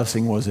time the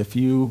blessing was, if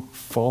you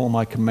follow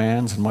my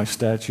commands and my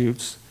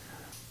statutes,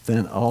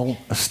 then I'll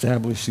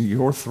establish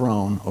your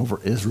throne over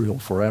Israel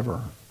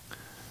forever.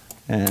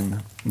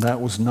 And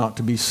that was not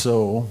to be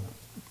so.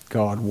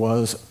 God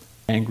was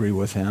angry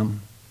with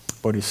him,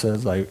 but he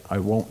says, I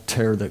won't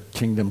tear the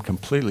kingdom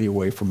completely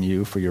away from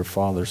you for your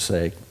father's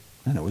sake.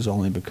 And it was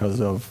only because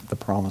of the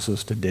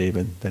promises to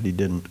David that he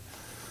didn't.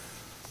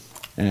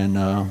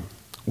 And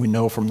we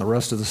know from the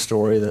rest of the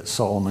story that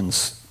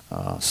Solomon's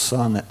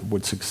son that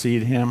would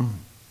succeed him,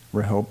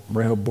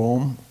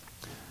 Rehoboam,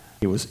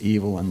 he was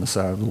evil in the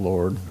sight of the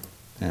Lord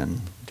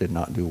and did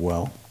not do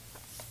well.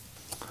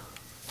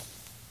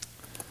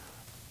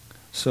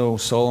 So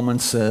Solomon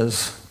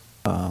says,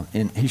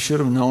 he should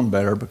have known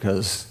better,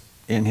 because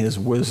in his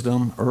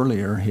wisdom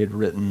earlier he had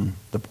written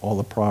all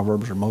the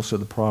Proverbs, or most of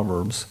the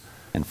Proverbs.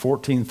 And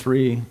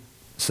 14:3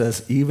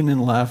 says, even in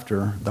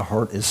laughter the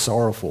heart is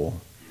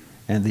sorrowful,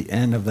 and the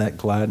end of that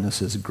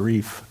gladness is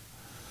grief.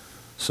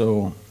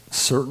 So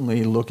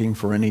certainly looking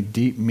for any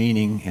deep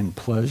meaning in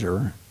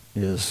pleasure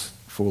is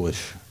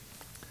foolish.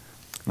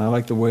 And I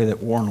like the way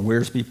that Warren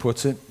Wiersbe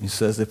puts it. He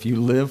says, if you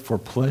live for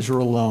pleasure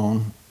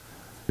alone,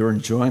 your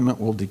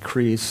enjoyment will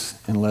decrease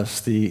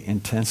unless the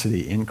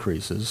intensity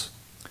increases.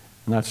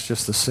 And that's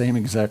just the same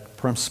exact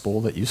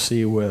principle that you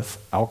see with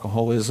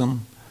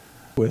alcoholism,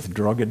 with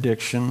drug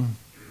addiction,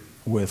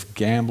 with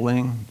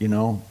gambling.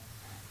 You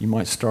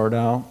might start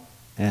out,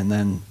 and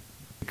then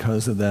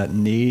because of that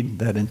need,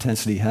 that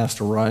intensity has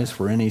to rise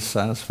for any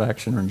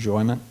satisfaction or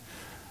enjoyment,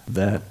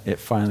 that it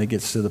finally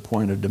gets to the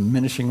point of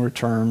diminishing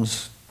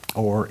returns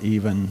or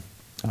even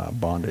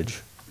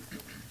bondage.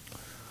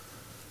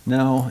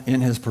 Now,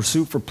 in his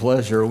pursuit for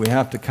pleasure, we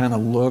have to kind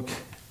of look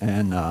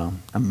and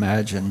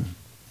imagine,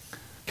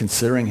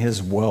 considering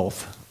his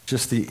wealth,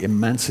 just the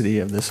immensity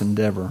of this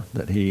endeavor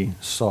that he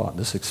sought,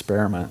 this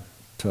experiment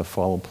to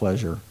follow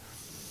pleasure.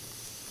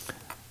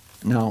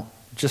 Now,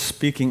 just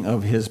speaking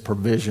of his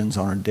provisions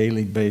on a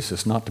daily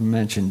basis, not to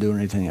mention doing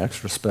anything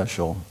extra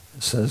special,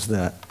 it says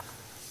that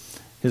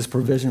His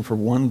provision for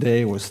one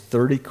day was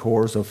 30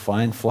 cores of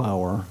fine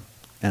flour,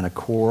 and a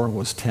core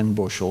was 10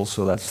 bushels,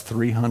 so that's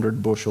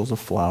 300 bushels of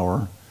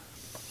flour.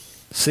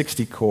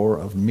 60 core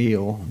of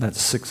meal,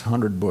 that's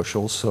 600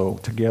 bushels, so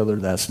together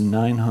that's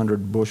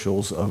 900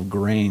 bushels of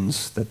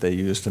grains that they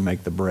used to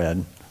make the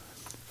bread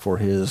for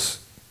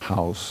his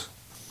house.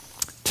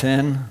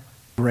 10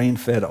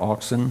 grain-fed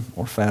oxen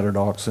or fatted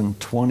oxen,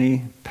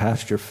 20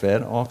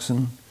 pasture-fed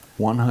oxen,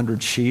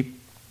 100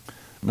 sheep,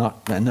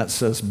 and that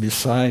says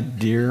beside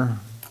deer,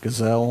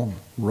 gazelle,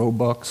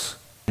 roebucks,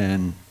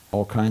 and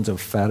all kinds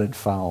of fatted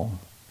fowl,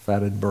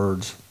 fatted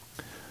birds.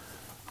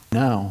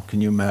 Now,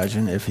 can you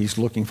imagine if he's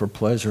looking for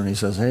pleasure and he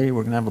says, hey,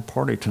 we're going to have a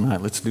party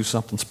tonight, let's do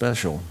something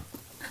special.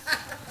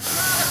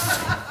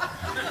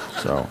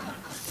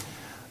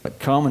 But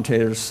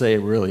commentators say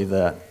really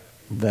that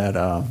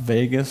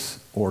Vegas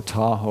or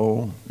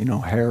Tahoe,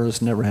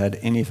 Harrah's never had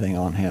anything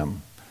on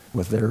him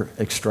with their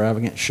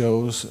extravagant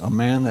shows. A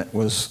man that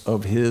was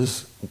of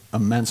his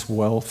immense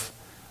wealth,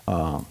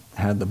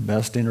 had the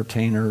best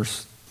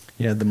entertainers,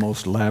 he had the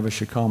most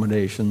lavish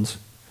accommodations,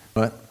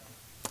 but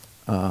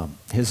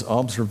his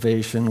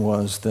observation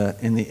was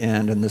that in the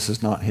end, and this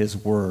is not his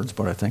words,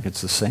 but I think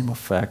it's the same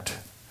effect,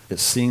 it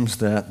seems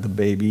that the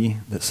baby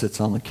that sits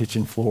on the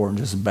kitchen floor and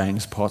just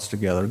bangs pots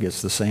together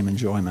gets the same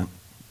enjoyment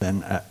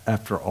than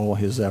after all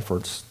his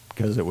efforts,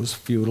 because it was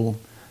futile,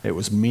 it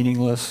was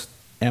meaningless,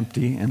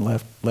 empty, and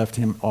left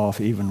him off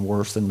even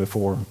worse than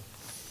before.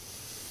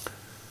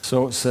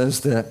 So it says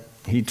that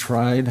he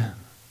tried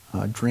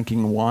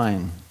drinking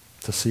wine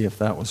to see if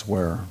that was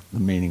where the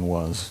meaning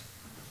was.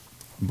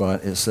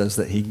 But it says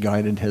that he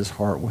guided his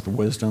heart with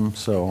wisdom,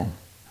 so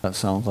that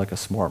sounds like a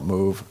smart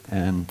move.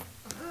 And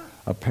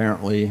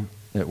apparently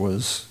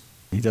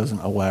he doesn't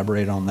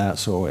elaborate on that,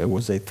 so it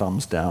was a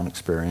thumbs down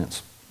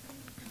experience.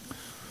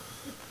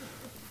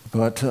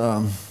 But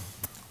I've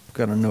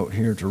got a note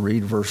here to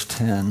read verse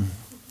 10.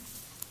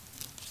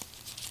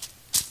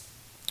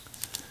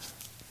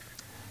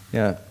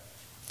 Yeah,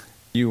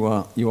 you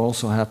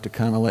also have to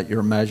kind of let your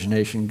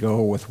imagination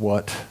go with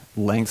what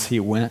lengths he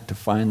went to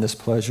find this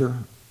pleasure.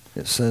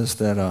 It says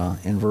that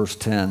in verse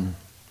 10,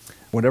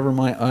 whatever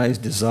my eyes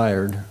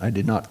desired, I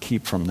did not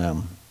keep from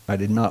them. I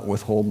did not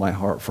withhold my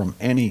heart from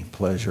any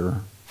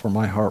pleasure, for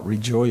my heart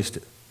rejoiced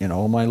in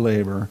all my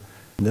labor,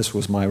 and this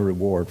was my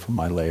reward for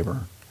my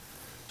labor.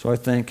 So I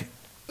think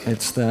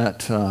it's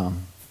that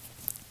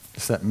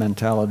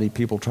mentality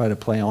people try to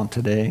play on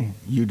today.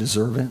 You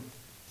deserve it.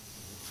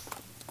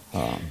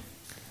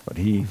 But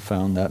he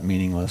found that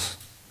meaningless.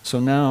 So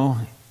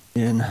now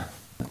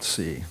let's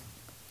see.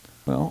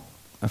 Well,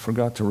 I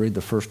forgot to read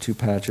the first two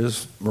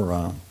passages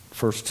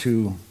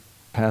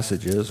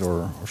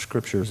or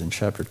scriptures in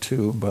chapter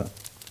 2, but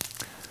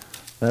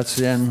that's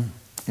in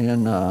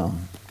the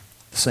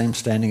same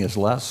standing as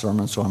last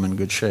sermon, so I'm in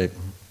good shape.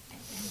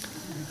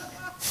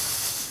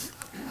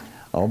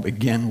 I'll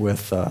begin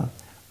with,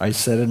 I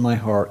said in my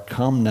heart,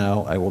 come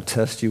now, I will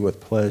test you with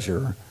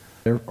pleasure,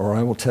 or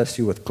I will test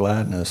you with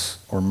gladness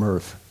or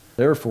mirth.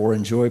 Therefore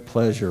enjoy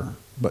pleasure,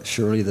 but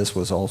surely this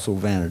was also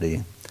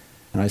vanity.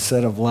 And I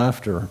said of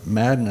laughter,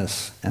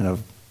 madness, and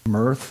of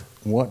mirth,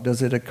 what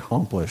does it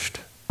accomplish?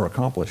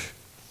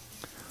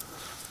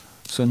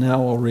 So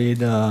now I'll read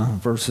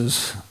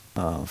verses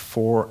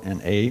 4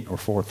 and 8, or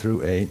 4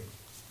 through 8.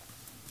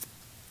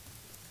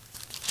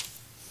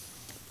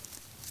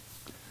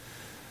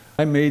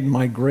 I made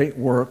my great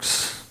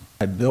works.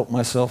 I built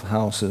myself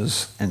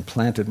houses and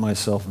planted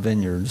myself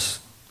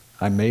vineyards.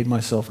 I made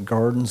myself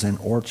gardens and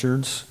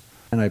orchards,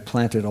 and I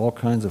planted all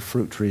kinds of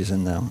fruit trees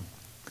in them.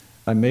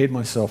 I made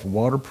myself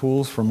water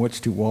pools from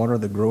which to water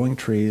the growing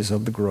trees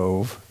of the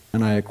grove,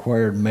 and I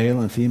acquired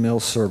male and female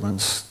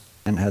servants,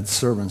 and had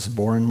servants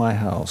born in my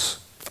house.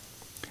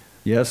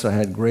 Yes, I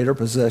had greater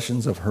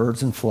possessions of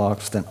herds and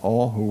flocks than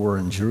all who were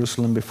in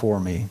Jerusalem before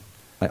me.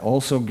 I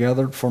also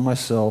gathered for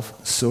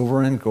myself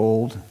silver and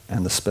gold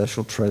and the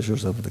special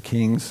treasures of the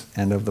kings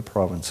and of the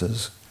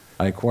provinces.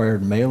 I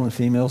acquired male and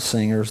female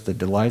singers, the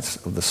delights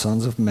of the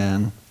sons of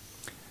men,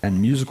 and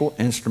musical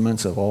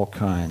instruments of all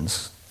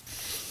kinds.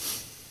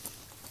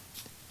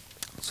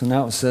 So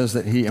now it says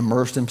that he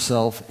immersed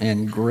himself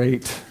in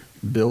great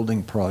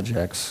building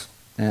projects,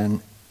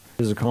 and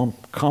his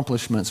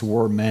accomplishments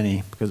were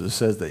many, because it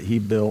says that he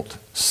built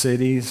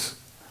cities,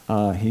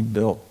 he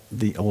built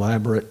the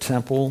elaborate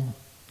temple,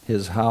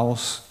 his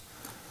house,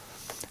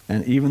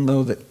 and even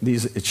though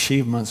these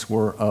achievements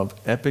were of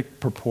epic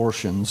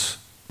proportions,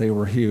 they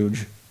were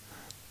huge,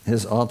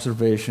 his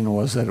observation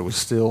was that it was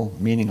still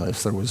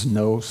meaningless. There was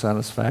no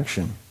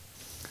satisfaction.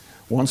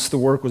 Once the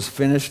work was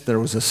finished, there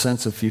was a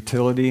sense of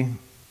futility,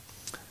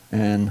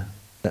 and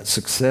that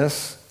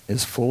success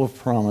is full of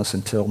promise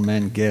until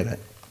men get it.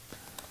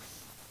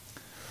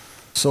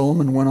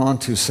 Solomon went on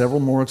to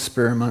several more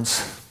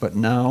experiments, but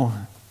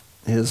now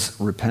his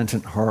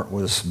repentant heart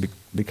was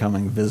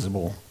becoming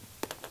visible.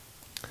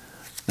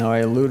 Now I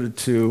alluded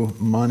to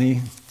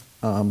money.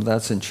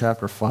 That's in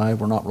chapter 5.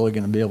 We're not really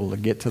going to be able to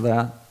get to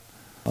that.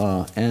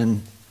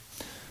 And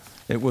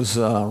It was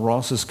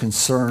Ross's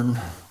concern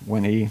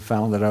when he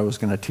found that I was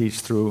going to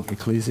teach through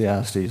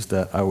Ecclesiastes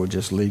that I would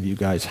just leave you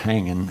guys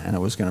hanging, and it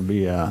was going to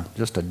be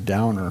just a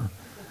downer.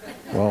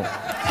 Well,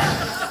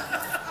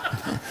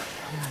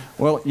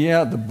 well,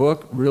 yeah, the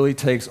book really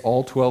takes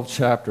all 12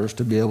 chapters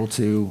to be able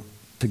to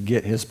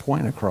get his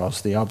point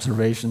across, the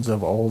observations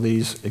of all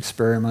these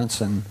experiments,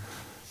 and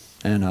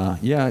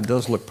yeah, it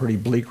does look pretty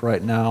bleak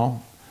right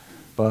now,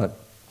 but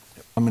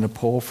I'm going to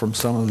pull from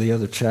some of the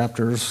other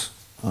chapters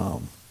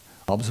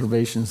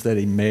observations that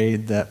he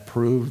made that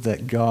proved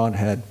that God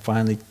had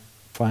finally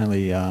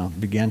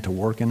began to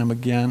work in him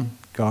again.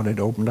 God had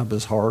opened up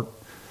his heart.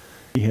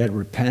 He had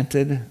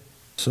repented,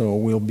 so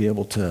we'll be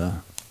able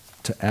to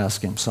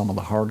ask him some of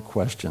the hard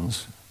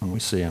questions when we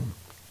see him.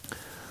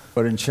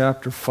 But in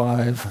chapter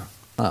 5,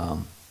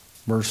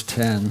 verse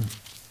 10,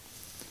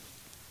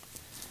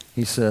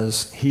 he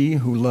says, "He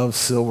who loves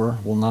silver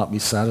will not be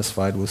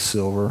satisfied with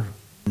silver,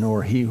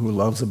 nor he who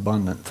loves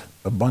abundance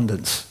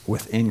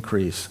with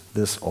increase.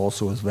 This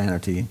also is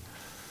vanity."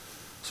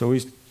 So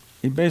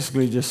he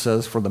basically just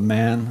says for the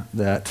man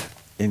that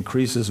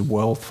increases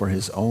wealth for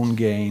his own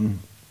gain,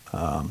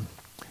 that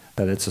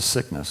it's a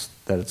sickness,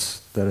 that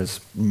it's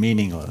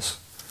meaningless.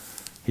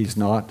 He's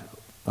not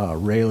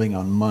railing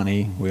on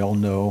money. We all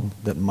know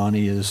that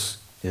money is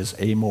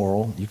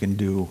amoral. You can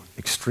do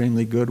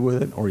extremely good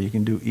with it, or you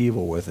can do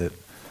evil with it.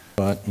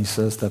 But he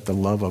says that the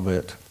love of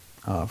it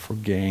for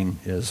gain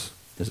is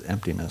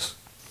emptiness.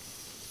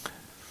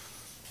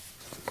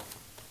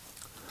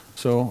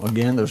 So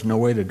again, there's no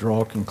way to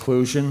draw a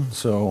conclusion.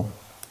 So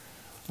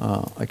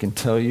I can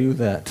tell you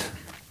that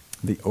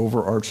the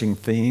overarching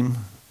theme,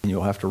 and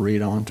you'll have to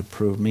read on to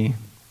prove me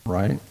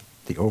right,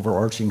 the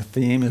overarching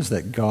theme is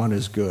that God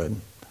is good.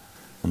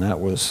 And that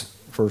was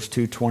verse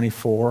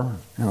 2:24,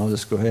 and I'll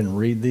just go ahead and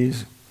read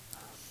these.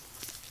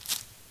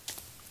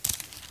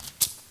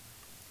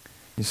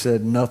 He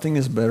said, "Nothing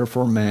is better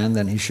for a man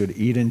than he should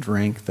eat and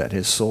drink, that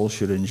his soul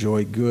should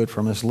enjoy good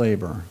from his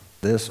labor.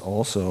 This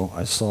also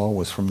I saw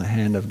was from the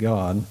hand of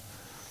God."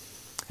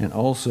 And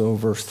also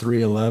verse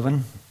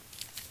 3:11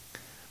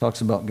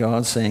 talks about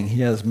God saying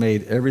he has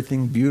made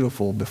everything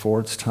beautiful before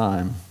its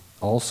time.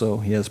 Also,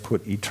 he has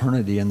put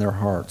eternity in their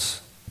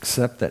hearts,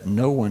 except that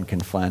no one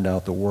can find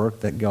out the work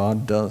that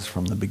God does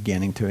from the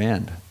beginning to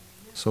end.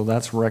 So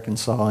that's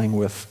reconciling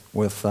with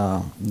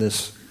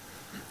this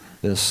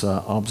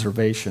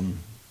observation,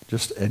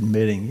 just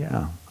admitting,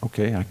 yeah,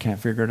 okay, I can't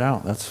figure it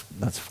out.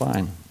 That's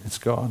fine. It's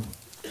God.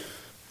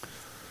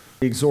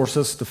 He exhorts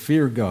us to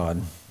fear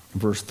God.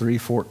 Verse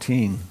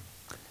 3:14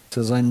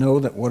 says, "I know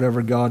that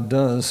whatever God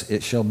does,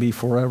 it shall be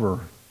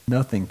forever.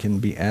 Nothing can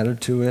be added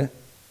to it,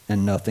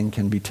 and nothing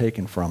can be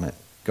taken from it.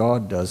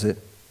 God does it,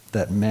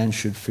 that men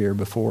should fear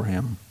before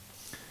him."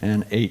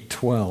 And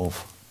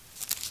 8:12,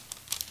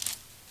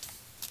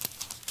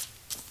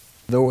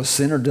 "Though a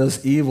sinner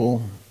does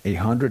evil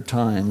 100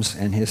 times,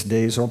 and his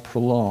days are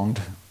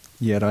prolonged,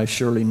 yet I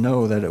surely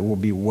know that it will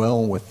be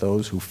well with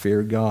those who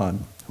fear God,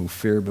 who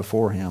fear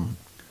before him."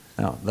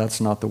 Now, that's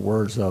not the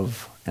words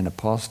of an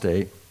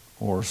apostate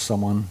or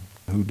someone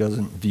who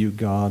doesn't view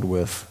God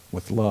with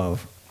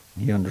love.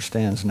 He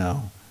understands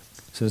now.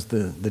 It says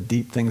the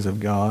deep things of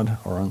God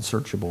are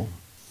unsearchable.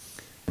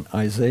 In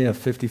Isaiah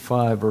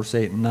 55, verse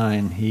 8 and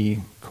 9,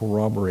 he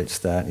corroborates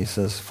that. He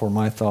says, "For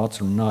my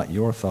thoughts are not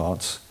your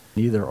thoughts,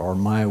 neither are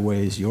my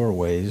ways your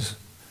ways,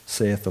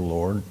 saith the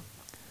Lord.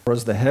 For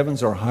as the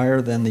heavens are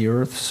higher than the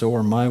earth, so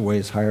are my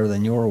ways higher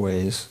than your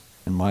ways,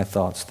 and my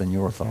thoughts than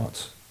your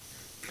thoughts."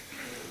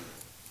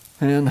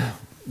 And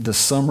the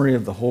summary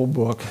of the whole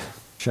book,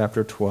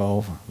 chapter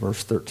 12,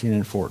 verse 13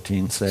 and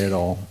 14, say it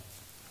all.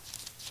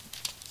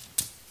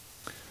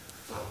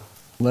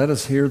 "Let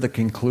us hear the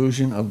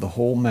conclusion of the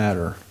whole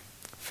matter.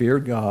 Fear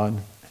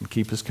God and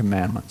keep his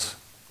commandments.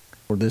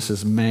 For this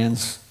is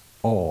man's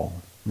all."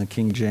 And the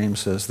King James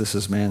says this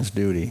is man's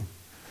duty.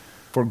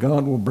 "For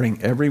God will bring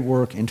every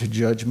work into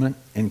judgment,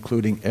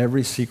 including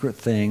every secret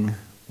thing,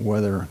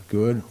 whether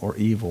good or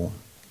evil."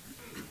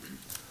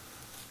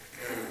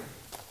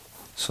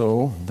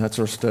 So that's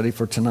our study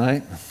for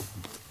tonight.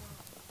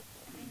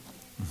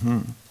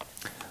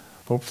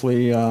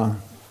 Hopefully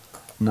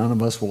none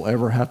of us will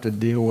ever have to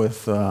deal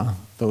with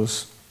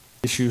those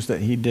issues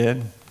that he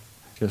did.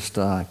 Just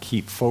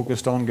keep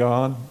focused on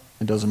God.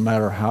 It doesn't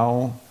matter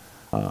how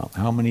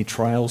many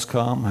trials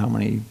come, how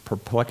many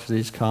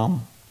perplexities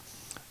come.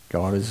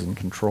 God is in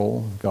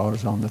control. God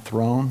is on the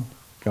throne.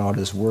 God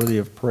is worthy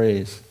of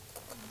praise.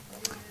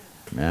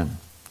 Amen.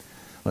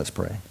 Let's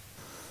pray.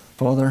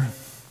 Father,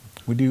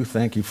 we do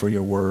thank you for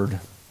your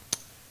word.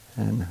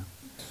 And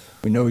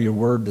we know your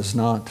word does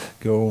not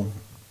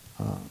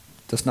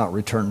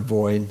return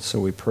void. So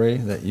we pray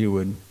that you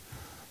would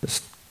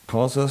just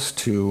cause us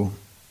to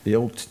be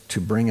able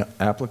to bring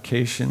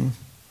application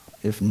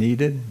if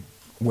needed,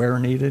 where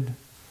needed.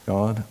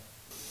 God,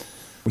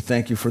 we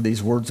thank you for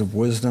these words of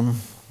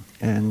wisdom.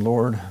 And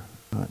Lord,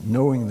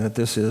 knowing that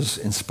this is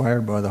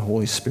inspired by the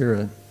Holy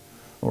Spirit,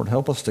 Lord,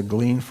 help us to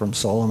glean from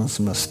Solomon's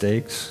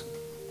mistakes,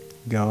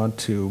 God,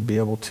 to be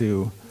able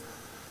to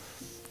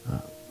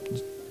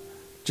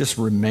just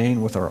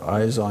remain with our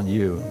eyes on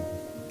you.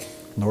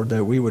 Lord,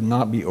 that we would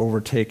not be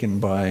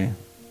overtaken by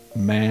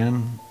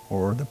man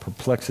or the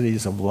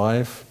perplexities of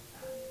life,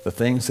 the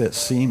things that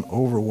seem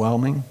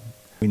overwhelming.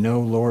 We know,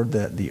 Lord,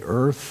 that the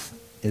earth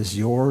is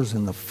yours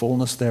and the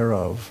fullness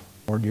thereof.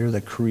 Lord, you're the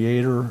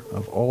creator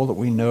of all that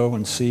we know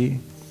and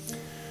see.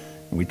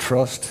 And we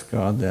trust,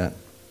 God, that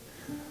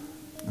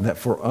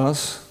for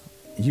us,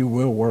 you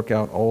will work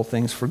out all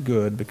things for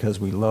good because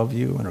we love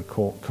you and are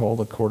called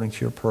according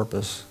to your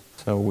purpose.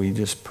 So we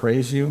just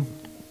praise you.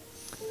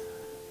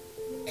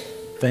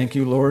 Thank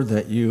you, Lord,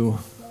 that you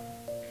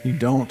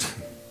don't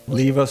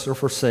leave us or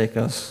forsake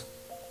us.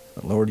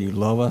 But Lord, you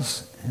love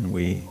us, and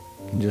we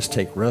can just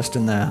take rest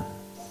in that.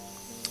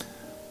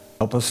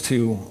 Help us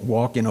to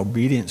walk in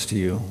obedience to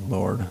you,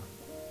 Lord.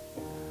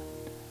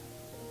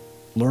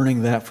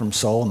 Learning that from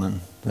Solomon,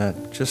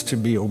 that just to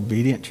be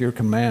obedient to your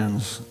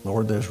commands,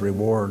 Lord, there's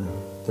reward,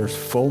 there's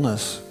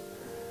fullness,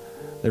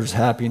 there's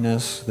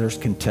happiness, there's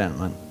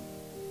contentment.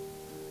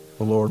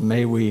 So Lord,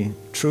 may we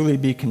truly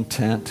be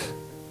content,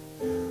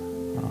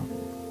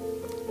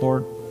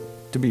 Lord,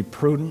 to be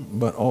prudent,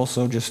 but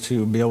also just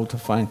to be able to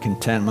find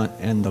contentment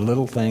in the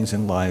little things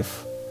in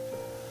life,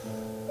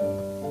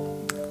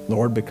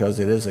 Lord, because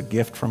it is a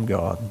gift from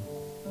God.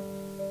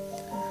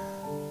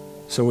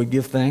 So we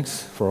give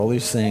thanks for all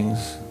these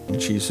things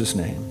in Jesus'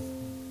 name.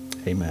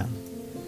 Amen.